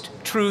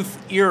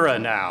post-truth era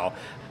now?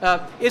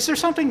 Is there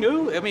something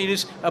new? I mean,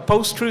 is a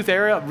post-truth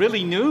era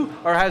really new?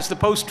 Or has the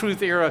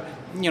post-truth era,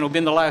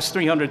 been the last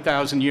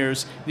 300,000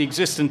 years, the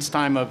existence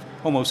time of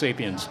Homo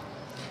sapiens?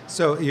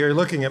 So you're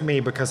looking at me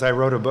because I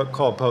wrote a book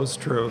called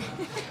Post-Truth.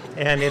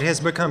 And it has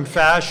become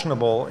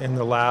fashionable in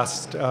the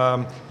last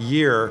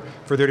year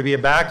for there to be a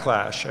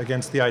backlash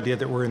against the idea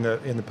that we're in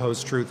the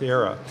post-truth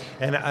era.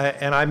 And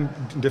I'm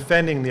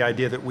defending the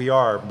idea that we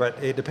are,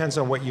 but it depends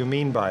on what you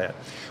mean by it.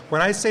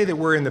 When I say that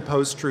we're in the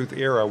post-truth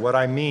era, what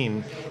I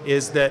mean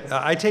is that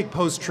I take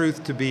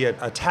post-truth to be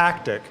a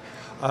tactic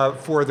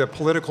for the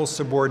political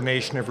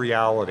subordination of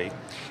reality.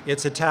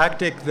 It's a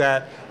tactic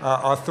that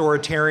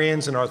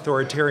authoritarians and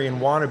authoritarian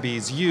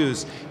wannabes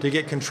use to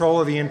get control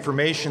of the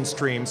information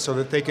stream so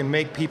that they can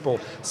make people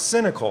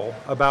cynical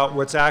about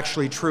what's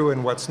actually true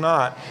and what's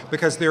not,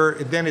 because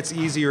then it's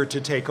easier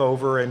to take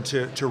over and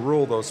to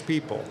rule those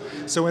people.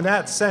 So in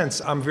that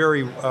sense, I'm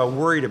very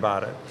worried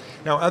about it.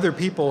 Now, other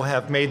people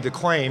have made the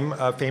claim,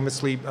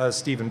 famously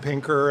Steven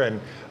Pinker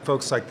and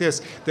folks like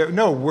this, that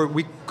no,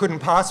 we couldn't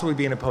possibly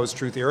be in a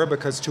post-truth era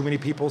because too many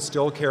people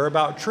still care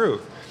about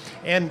truth.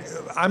 And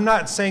I'm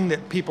not saying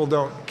that people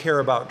don't care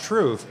about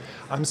truth.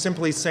 I'm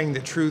simply saying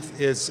that truth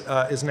is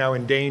now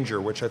in danger,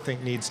 which I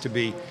think needs to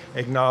be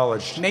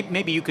acknowledged.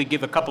 Maybe you could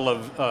give a couple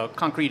of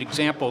concrete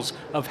examples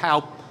of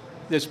how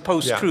this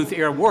post-truth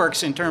era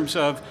works in terms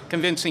of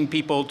convincing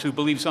people to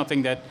believe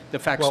something that the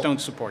facts don't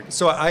support.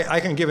 So I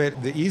can give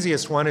it, the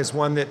easiest one is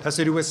one that has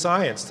to do with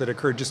science that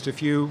occurred just a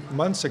few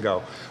months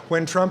ago.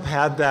 When Trump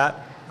had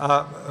that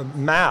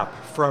map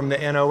from the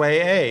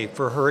NOAA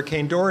for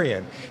Hurricane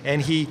Dorian,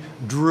 and he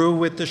drew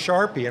with the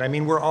Sharpie. And I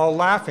mean, we're all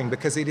laughing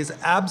because it is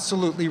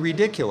absolutely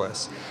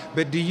ridiculous.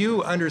 But do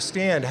you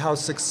understand how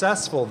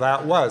successful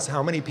that was?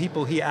 How many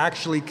people he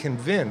actually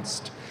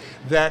convinced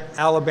that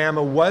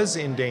Alabama was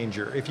in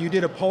danger? If you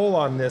did a poll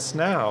on this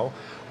now,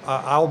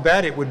 I'll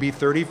bet it would be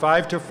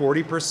 35 to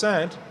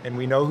 40%, and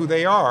we know who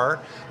they are,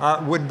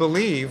 would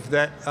believe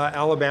that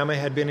Alabama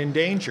had been in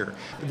danger.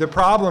 The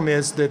problem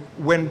is that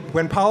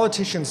when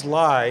politicians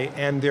lie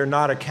and they're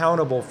not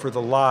accountable for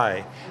the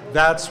lie,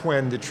 that's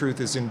when the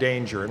truth is in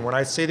danger. And when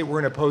I say that we're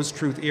in a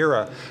post-truth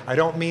era, I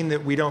don't mean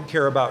that we don't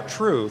care about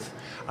truth.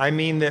 I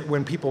mean that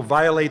when people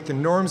violate the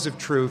norms of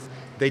truth,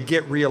 they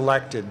get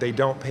reelected. They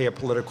don't pay a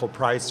political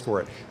price for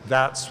it.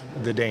 That's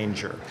the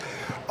danger.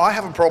 I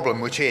have a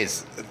problem, which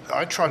is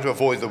I try to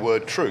avoid the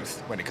word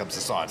truth when it comes to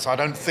science. I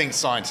don't think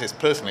scientists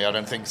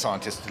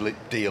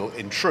deal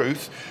in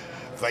truth.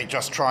 They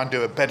just try and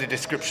do a better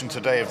description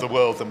today of the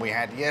world than we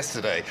had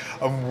yesterday.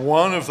 And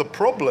one of the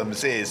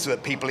problems is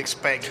that people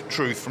expect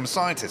truth from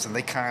scientists and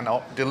they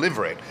cannot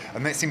deliver it.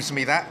 And it seems to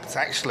me that's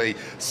actually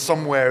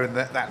somewhere in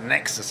that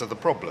nexus of the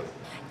problem.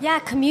 Yeah,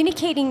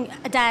 communicating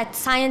that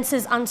science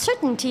is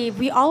uncertainty,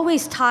 we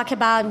always talk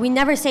about, we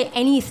never say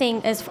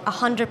anything is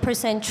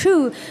 100%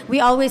 true. We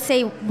always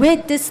say,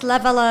 with this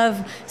level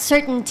of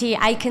certainty,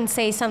 I can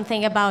say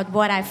something about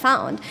what I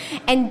found.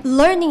 And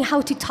learning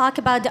how to talk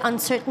about the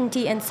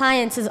uncertainty in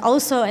science is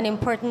also an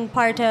important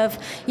part of,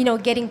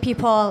 getting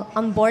people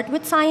on board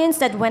with science,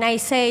 that when I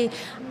say,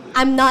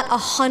 I'm not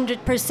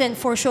 100%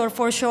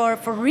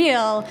 for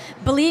real,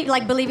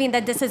 believing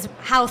that this is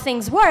how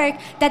things work,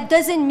 that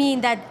doesn't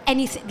mean that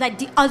anything, like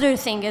the other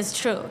thing is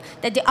true,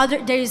 that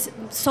there's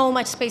so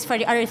much space for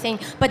the other thing,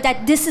 but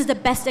that this is the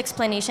best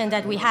explanation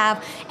that we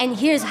have, and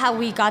here's how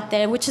we got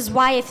there, which is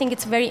why I think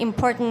it's very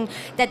important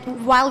that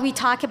while we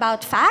talk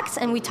about facts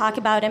and we talk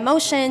about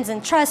emotions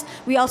and trust,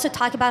 we also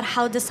talk about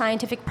how the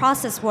scientific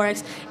process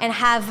works and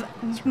have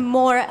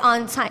more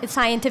on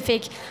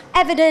scientific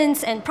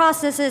evidence and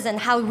processes, and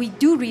how we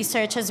do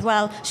research as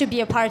well should be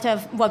a part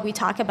of what we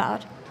talk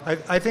about.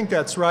 I think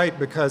that's right,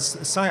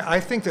 because I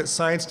think that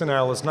science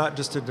denial is not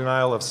just a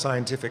denial of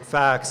scientific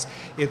facts,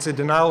 it's a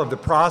denial of the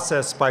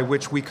process by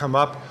which we come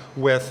up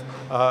with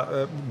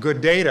good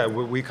data,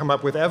 we come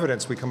up with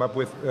evidence, we come up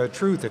with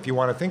truth, if you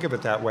want to think of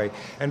it that way.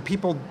 And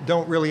people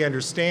don't really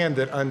understand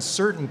that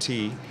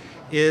uncertainty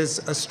is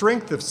a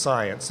strength of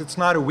science. It's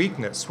not a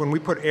weakness. When we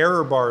put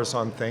error bars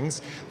on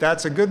things,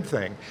 that's a good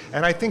thing.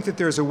 And I think that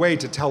there's a way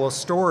to tell a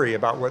story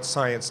about what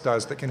science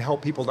does that can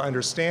help people to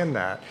understand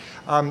that.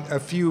 A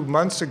few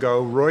months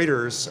ago,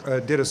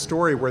 Reuters did a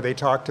story where they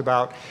talked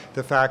about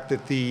the fact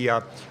that the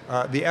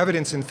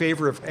evidence in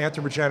favor of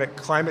anthropogenic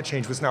climate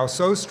change was now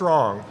so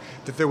strong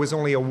that there was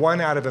only a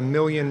 1 out of a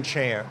million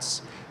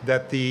chance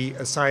that the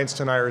science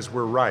deniers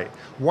were right.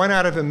 1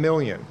 out of a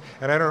million.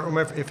 And I don't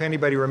remember if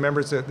anybody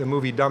remembers the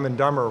movie Dumb and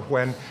Dumber,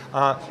 when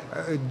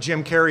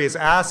Jim Carrey is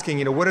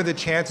asking, what are the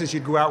chances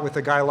you'd go out with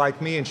a guy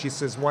like me? And she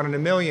says, 1 in a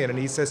million. And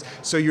he says,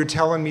 so you're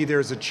telling me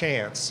there's a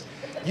chance?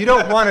 You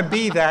don't want to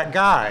be that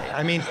guy.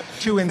 I mean,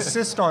 to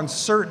insist on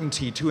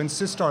certainty, to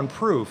insist on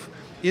proof,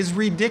 is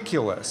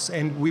ridiculous.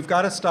 And we've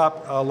got to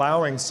stop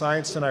allowing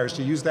science deniers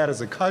to use that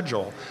as a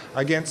cudgel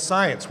against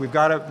science. We've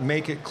got to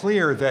make it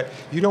clear that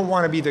you don't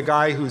want to be the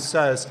guy who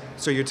says,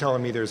 so you're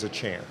telling me there's a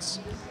chance.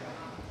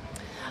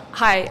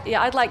 Hi,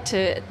 I'd like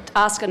to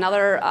ask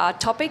another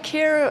topic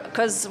here,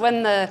 because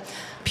when the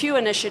Pew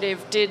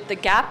Initiative did the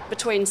gap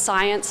between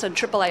science and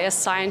AAAS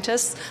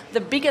scientists,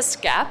 the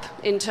biggest gap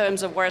in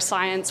terms of where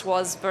science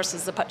was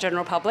versus the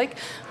general public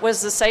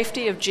was the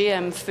safety of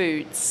GM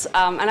foods.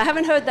 And I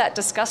haven't heard that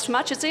discussed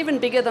much. It's even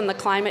bigger than the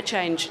climate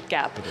change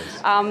gap.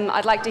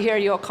 I'd like to hear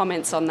your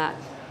comments on that.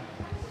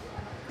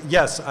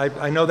 Yes,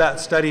 I know that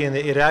study, and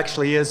it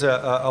actually is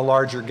a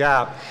larger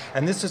gap.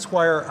 And this is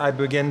where I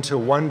begin to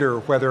wonder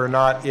whether or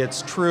not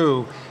it's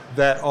true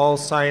that all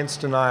science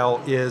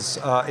denial is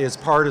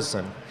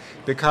partisan.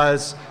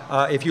 Because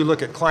if you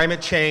look at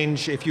climate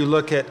change, if you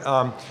look at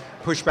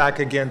pushback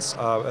against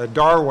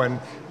Darwin,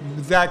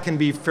 that can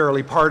be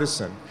fairly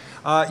partisan.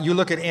 You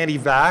look at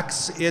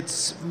anti-vax,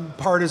 it's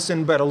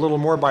partisan, but a little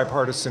more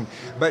bipartisan.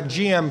 But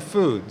GM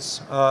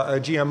foods,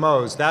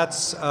 GMOs,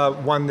 that's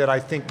one that I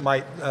think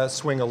might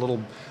swing a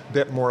little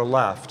bit more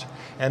left.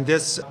 And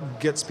this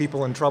gets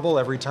people in trouble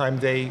every time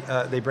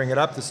they bring it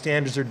up. The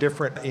standards are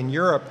different in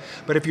Europe.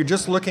 But if you're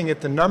just looking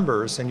at the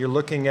numbers and you're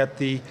looking at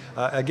the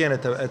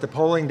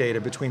polling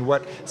data between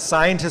what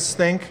scientists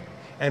think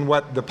and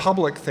what the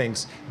public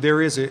thinks,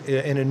 there is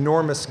an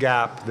enormous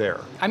gap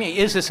there. I mean,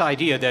 is this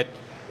idea that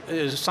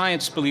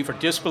science belief or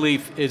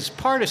disbelief is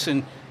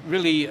partisan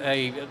really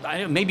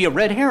maybe a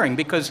red herring?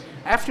 Because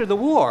after the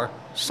war,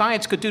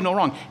 science could do no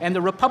wrong. And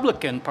the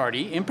Republican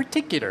Party, in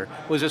particular,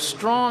 was a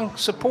strong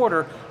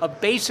supporter of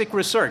basic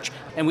research.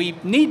 And we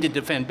need to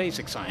defend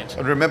basic science.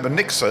 And remember,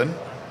 Nixon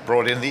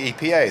brought in the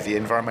EPA, the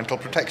Environmental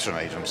Protection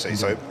Agency.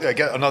 So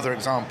again, another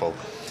example.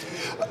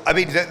 I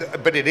mean,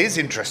 but it is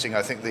interesting,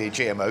 I think, the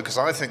GMO, because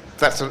I think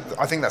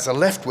that's a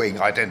left-wing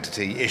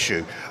identity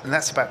issue. And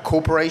that's about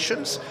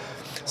corporations.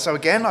 So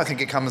again, I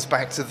think it comes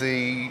back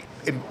to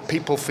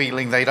people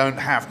feeling they don't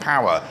have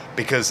power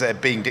because they're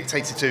being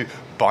dictated to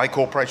by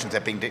corporations,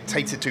 they're being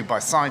dictated to by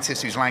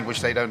scientists whose language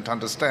they don't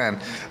understand.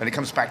 And it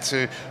comes back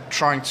to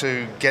trying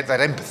to get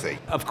that empathy.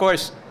 Of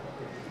course,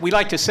 we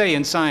like to say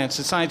in science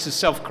that science is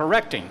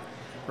self-correcting,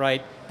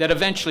 right? That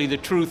eventually the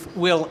truth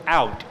will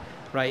out,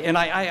 right? And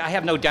I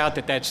have no doubt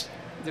that that's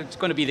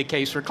going to be the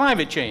case for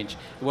climate change.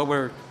 What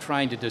we're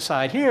trying to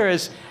decide here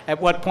is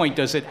at what point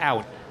does it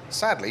out?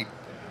 Sadly,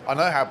 I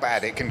know how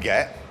bad it can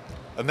get,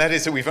 and that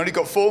is that we've only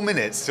got 4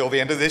 minutes till the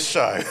end of this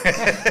show.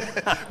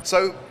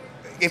 So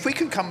if we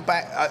can come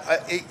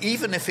back,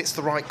 even if it's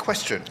the right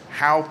question,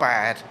 how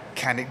bad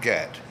can it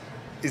get?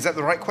 Is that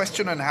the right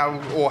question, and how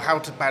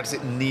bad does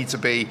it need to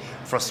be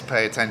for us to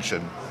pay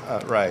attention?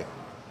 Ray?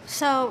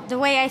 So the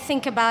way I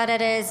think about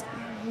it is,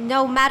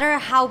 no matter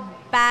how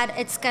bad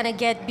it's going to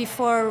get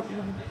before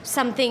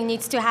something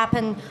needs to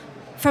happen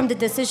from the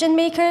decision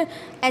maker,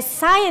 as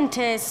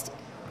scientists,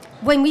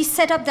 when we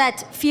set up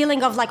that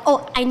feeling of like,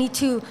 oh, I need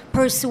to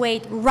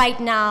persuade right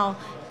now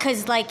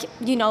because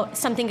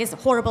something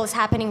horrible is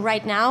happening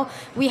right now,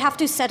 we have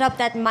to set up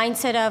that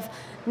mindset of,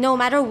 no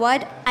matter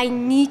what, I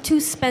need to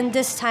spend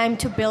this time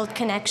to build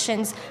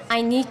connections.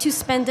 I need to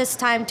spend this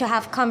time to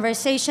have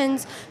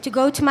conversations, to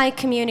go to my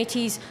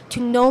communities, to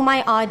know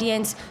my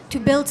audience, to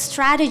build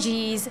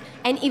strategies,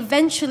 and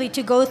eventually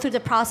to go through the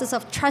process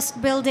of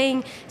trust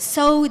building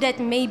so that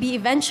maybe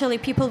eventually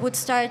people would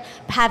start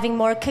having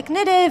more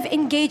cognitive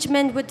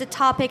engagement with the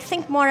topic,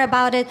 think more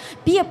about it,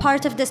 be a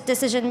part of this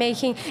decision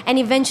making, and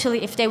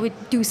eventually if they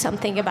would do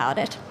something about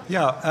it.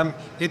 Yeah,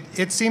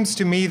 it seems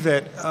to me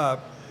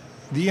that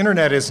the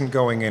internet isn't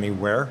going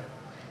anywhere.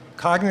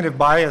 Cognitive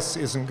bias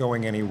isn't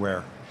going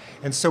anywhere.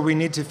 And so we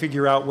need to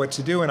figure out what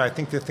to do. And I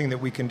think the thing that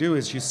we can do,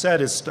 as you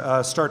said, is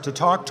start to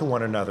talk to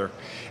one another.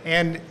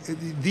 And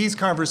these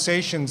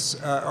conversations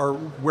are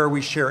where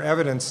we share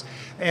evidence.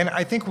 And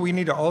I think we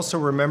need to also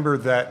remember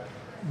that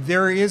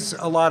there is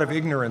a lot of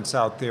ignorance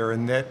out there,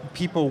 and that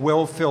people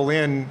will fill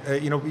in.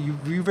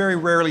 You very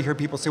rarely hear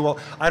people say, well,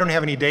 I don't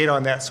have any data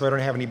on that, so I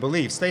don't have any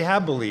beliefs. They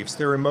have beliefs.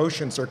 Their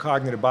emotions or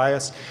cognitive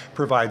bias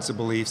provides the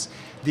beliefs.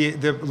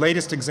 The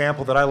latest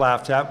example that I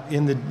laughed at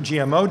in the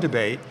GMO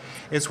debate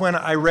is when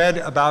I read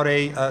about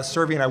a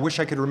survey, and I wish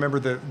I could remember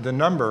the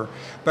number,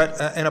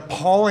 but an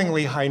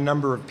appallingly high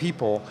number of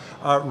people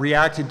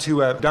reacted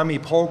to a dummy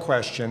poll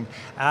question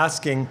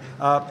asking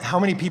how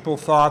many people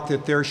thought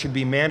that there should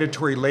be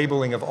mandatory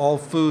labeling of all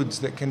foods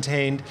that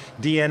contained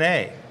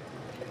DNA,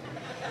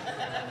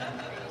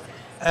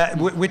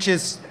 which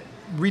is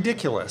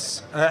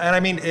ridiculous. And I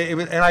mean,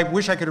 and I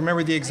wish I could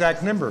remember the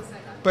exact number.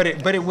 But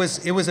it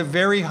was a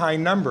very high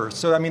number.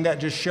 So I mean, that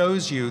just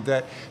shows you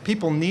that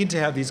people need to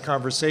have these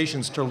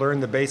conversations to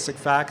learn the basic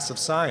facts of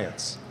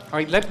science. All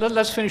right,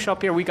 let's finish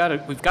up here. We've got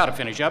to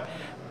finish up.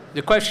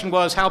 The question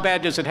was, how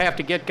bad does it have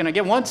to get? Can I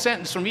get one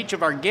sentence from each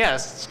of our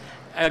guests?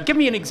 Give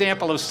me an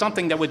example of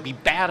something that would be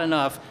bad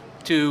enough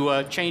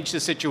to change the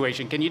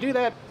situation. Can you do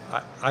that?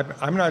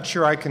 I'm not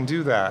sure I can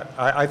do that.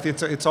 I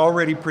think it's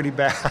already pretty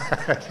bad.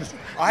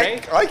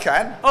 I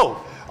can.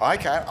 I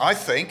can. I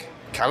think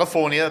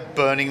California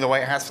burning the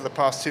way it has for the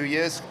past 2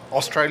 years,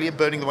 Australia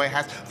burning the way it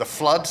has, the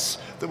floods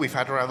that we've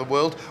had around the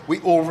world, we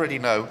already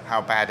know how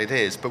bad it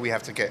is, but we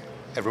have to get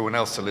everyone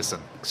else to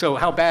listen. So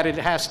how bad it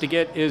has to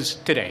get is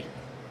today,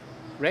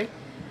 right?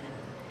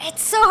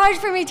 It's so hard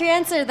for me to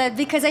answer that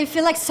because I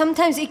feel like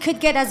sometimes it could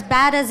get as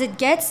bad as it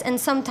gets, and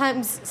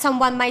sometimes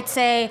someone might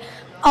say,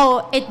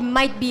 oh, it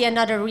might be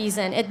another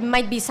reason. It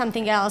might be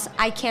something else.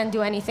 I can't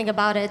do anything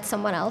about it.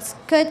 Someone else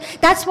could.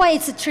 That's why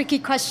it's a tricky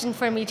question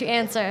for me to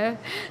answer.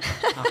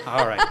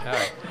 All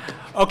right.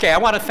 Okay, I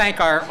want to thank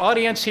our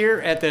audience here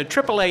at the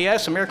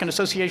AAAS, American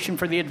Association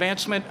for the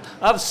Advancement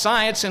of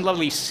Science in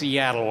lovely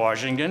Seattle,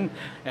 Washington.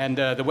 And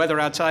the weather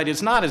outside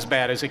is not as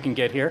bad as it can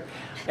get here.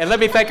 And let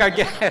me thank our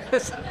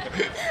guests,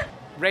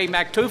 Reyhaneh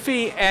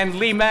Maktoufi and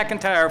Lee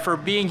McIntyre, for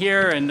being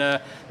here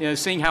and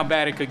seeing how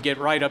bad it could get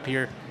right up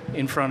here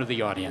in front of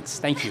the audience.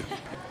 Thank you.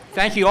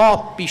 Thank you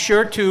all. Be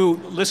sure to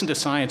listen to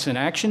Science in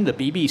Action, the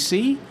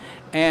BBC,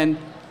 and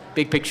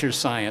Big Picture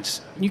Science.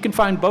 You can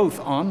find both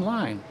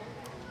online.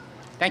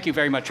 Thank you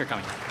very much for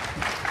coming.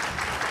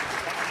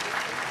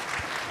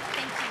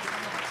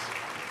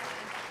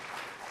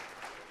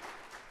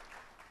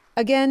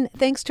 Again,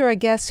 thanks to our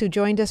guests who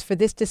joined us for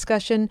this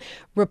discussion,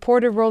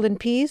 reporter Roland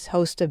Pease,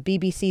 host of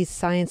BBC's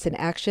Science in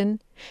Action,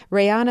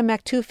 Reyhaneh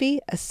Maktoufi,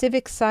 a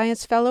Civic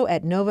Science Fellow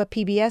at NOVA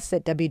PBS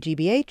at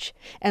WGBH,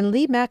 and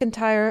Lee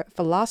McIntyre,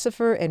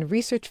 Philosopher and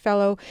Research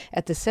Fellow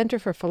at the Center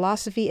for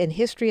Philosophy and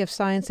History of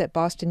Science at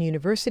Boston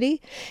University,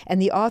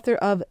 and the author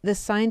of The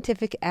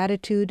Scientific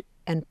Attitude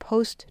and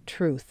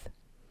Post-Truth.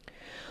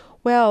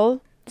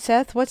 Well,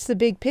 Seth, what's the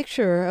big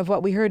picture of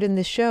what we heard in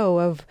the show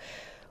of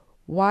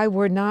why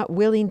we're not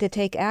willing to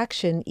take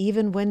action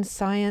even when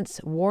science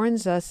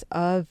warns us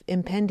of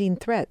impending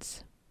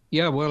threats?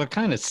 Yeah, well, it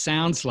kind of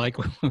sounds like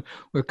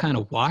we're kind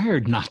of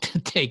wired not to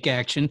take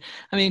action.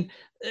 I mean,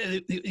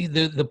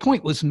 the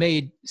point was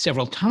made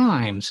several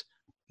times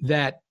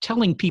that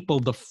telling people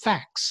the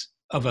facts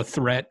of a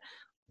threat,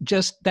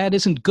 just that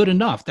isn't good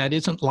enough. That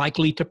isn't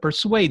likely to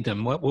persuade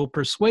them. What will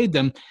persuade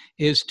them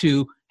is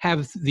to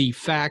have the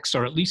facts,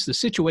 or at least the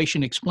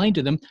situation, explained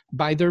to them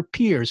by their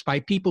peers, by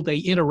people they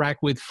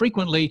interact with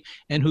frequently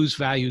and whose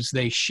values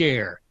they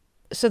share.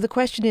 So the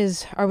question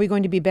is, are we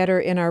going to be better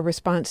in our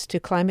response to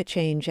climate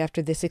change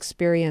after this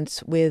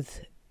experience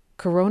with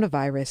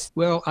coronavirus?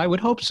 Well, I would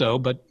hope so,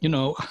 but,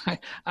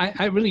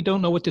 I really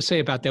don't know what to say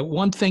about that.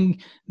 One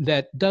thing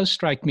that does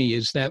strike me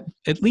is that,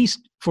 at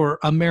least for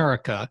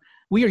America,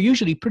 we are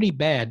usually pretty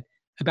bad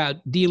about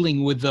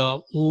dealing with the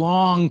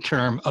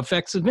long-term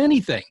effects of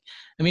anything.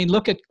 I mean,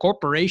 look at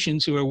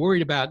corporations who are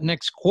worried about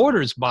next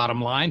quarter's bottom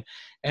line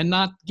and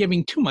not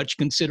giving too much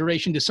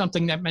consideration to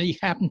something that may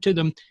happen to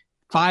them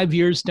 5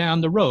 years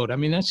down the road. I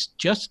mean, that's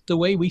just the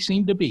way we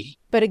seem to be.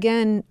 But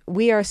again,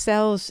 we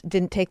ourselves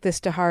didn't take this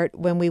to heart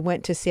when we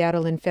went to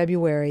Seattle in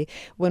February,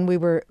 when we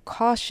were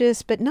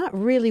cautious but not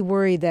really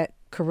worried that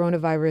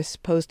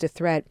coronavirus posed a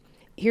threat.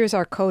 Here's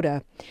our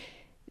coda.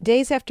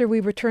 Days after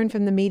we returned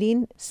from the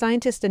meeting,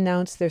 scientists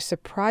announced their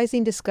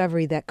surprising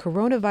discovery that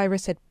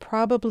coronavirus had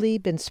probably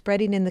been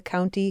spreading in the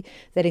county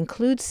that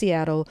includes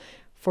Seattle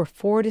for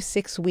 4 to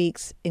 6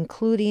 weeks,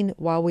 including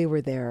while we were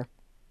there.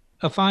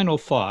 A final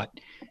thought.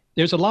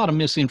 There's a lot of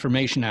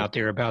misinformation out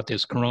there about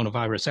this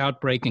coronavirus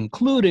outbreak,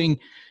 including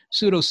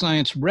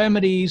pseudoscience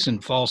remedies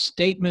and false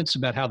statements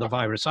about how the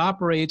virus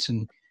operates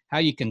and how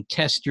you can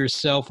test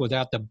yourself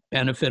without the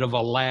benefit of a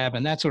lab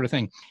and that sort of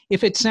thing.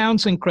 If it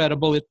sounds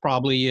incredible, it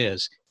probably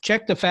is.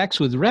 Check the facts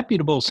with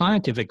reputable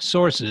scientific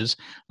sources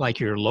like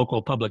your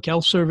local public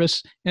health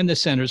service and the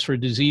Centers for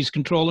Disease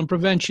Control and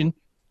Prevention,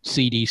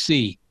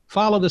 CDC.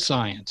 Follow the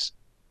science.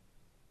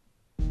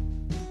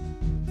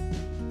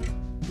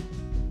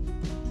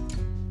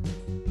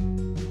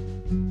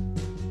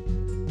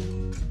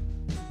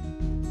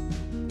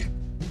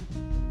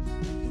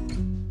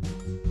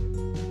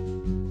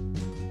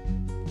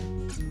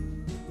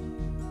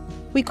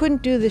 We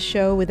couldn't do this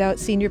show without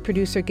senior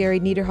producer Gary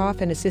Niederhoff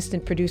and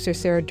assistant producer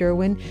Sarah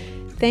Derwin.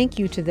 Thank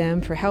you to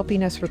them for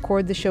helping us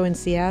record the show in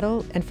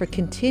Seattle and for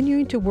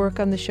continuing to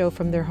work on the show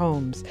from their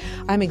homes.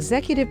 I'm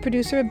executive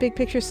producer of Big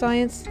Picture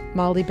Science,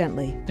 Molly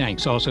Bentley.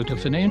 Thanks also to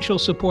financial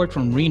support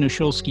from Rena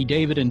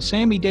Shulsky-David and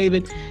Sammy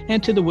David,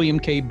 and to the William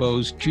K.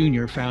 Bowes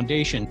Jr.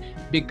 Foundation.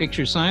 Big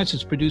Picture Science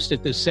is produced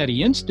at the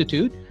SETI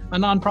Institute, a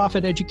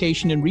nonprofit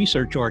education and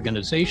research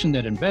organization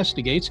that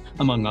investigates,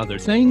 among other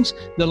things,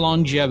 the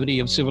longevity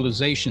of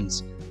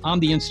civilizations. I'm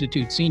the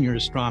Institute's senior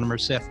astronomer,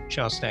 Seth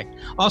Shostak.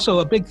 Also,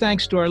 a big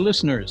thanks to our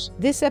listeners.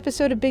 This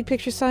episode of Big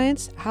Picture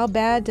Science, How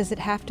Bad Does It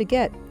Have to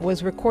Get?,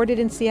 was recorded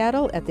in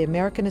Seattle at the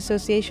American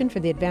Association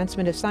for the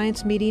Advancement of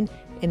Science meeting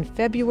in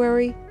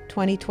February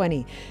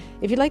 2020.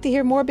 If you'd like to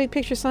hear more Big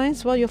Picture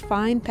Science, well, you'll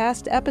find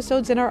past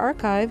episodes in our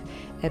archive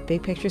at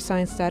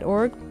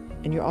bigpicturescience.org,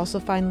 and you'll also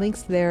find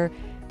links there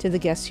to the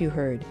guests you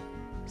heard.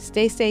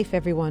 Stay safe,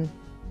 everyone.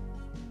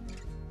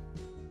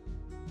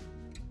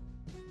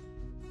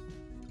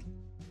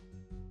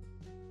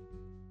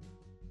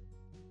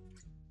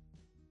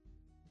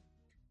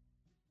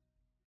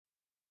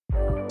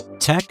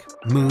 Tech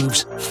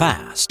moves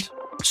fast,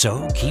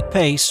 so keep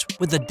pace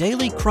with the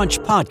Daily Crunch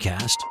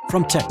podcast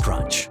from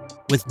TechCrunch.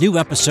 With new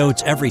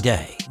episodes every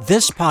day,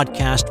 this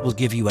podcast will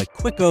give you a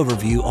quick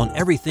overview on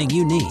everything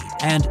you need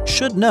and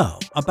should know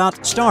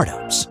about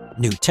startups,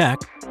 new tech,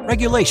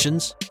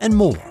 regulations, and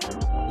more.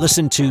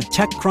 Listen to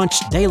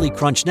TechCrunch Daily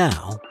Crunch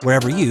now,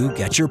 wherever you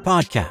get your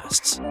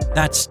podcasts.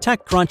 That's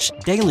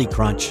TechCrunch Daily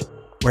Crunch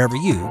wherever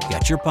you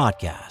get your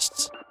podcasts.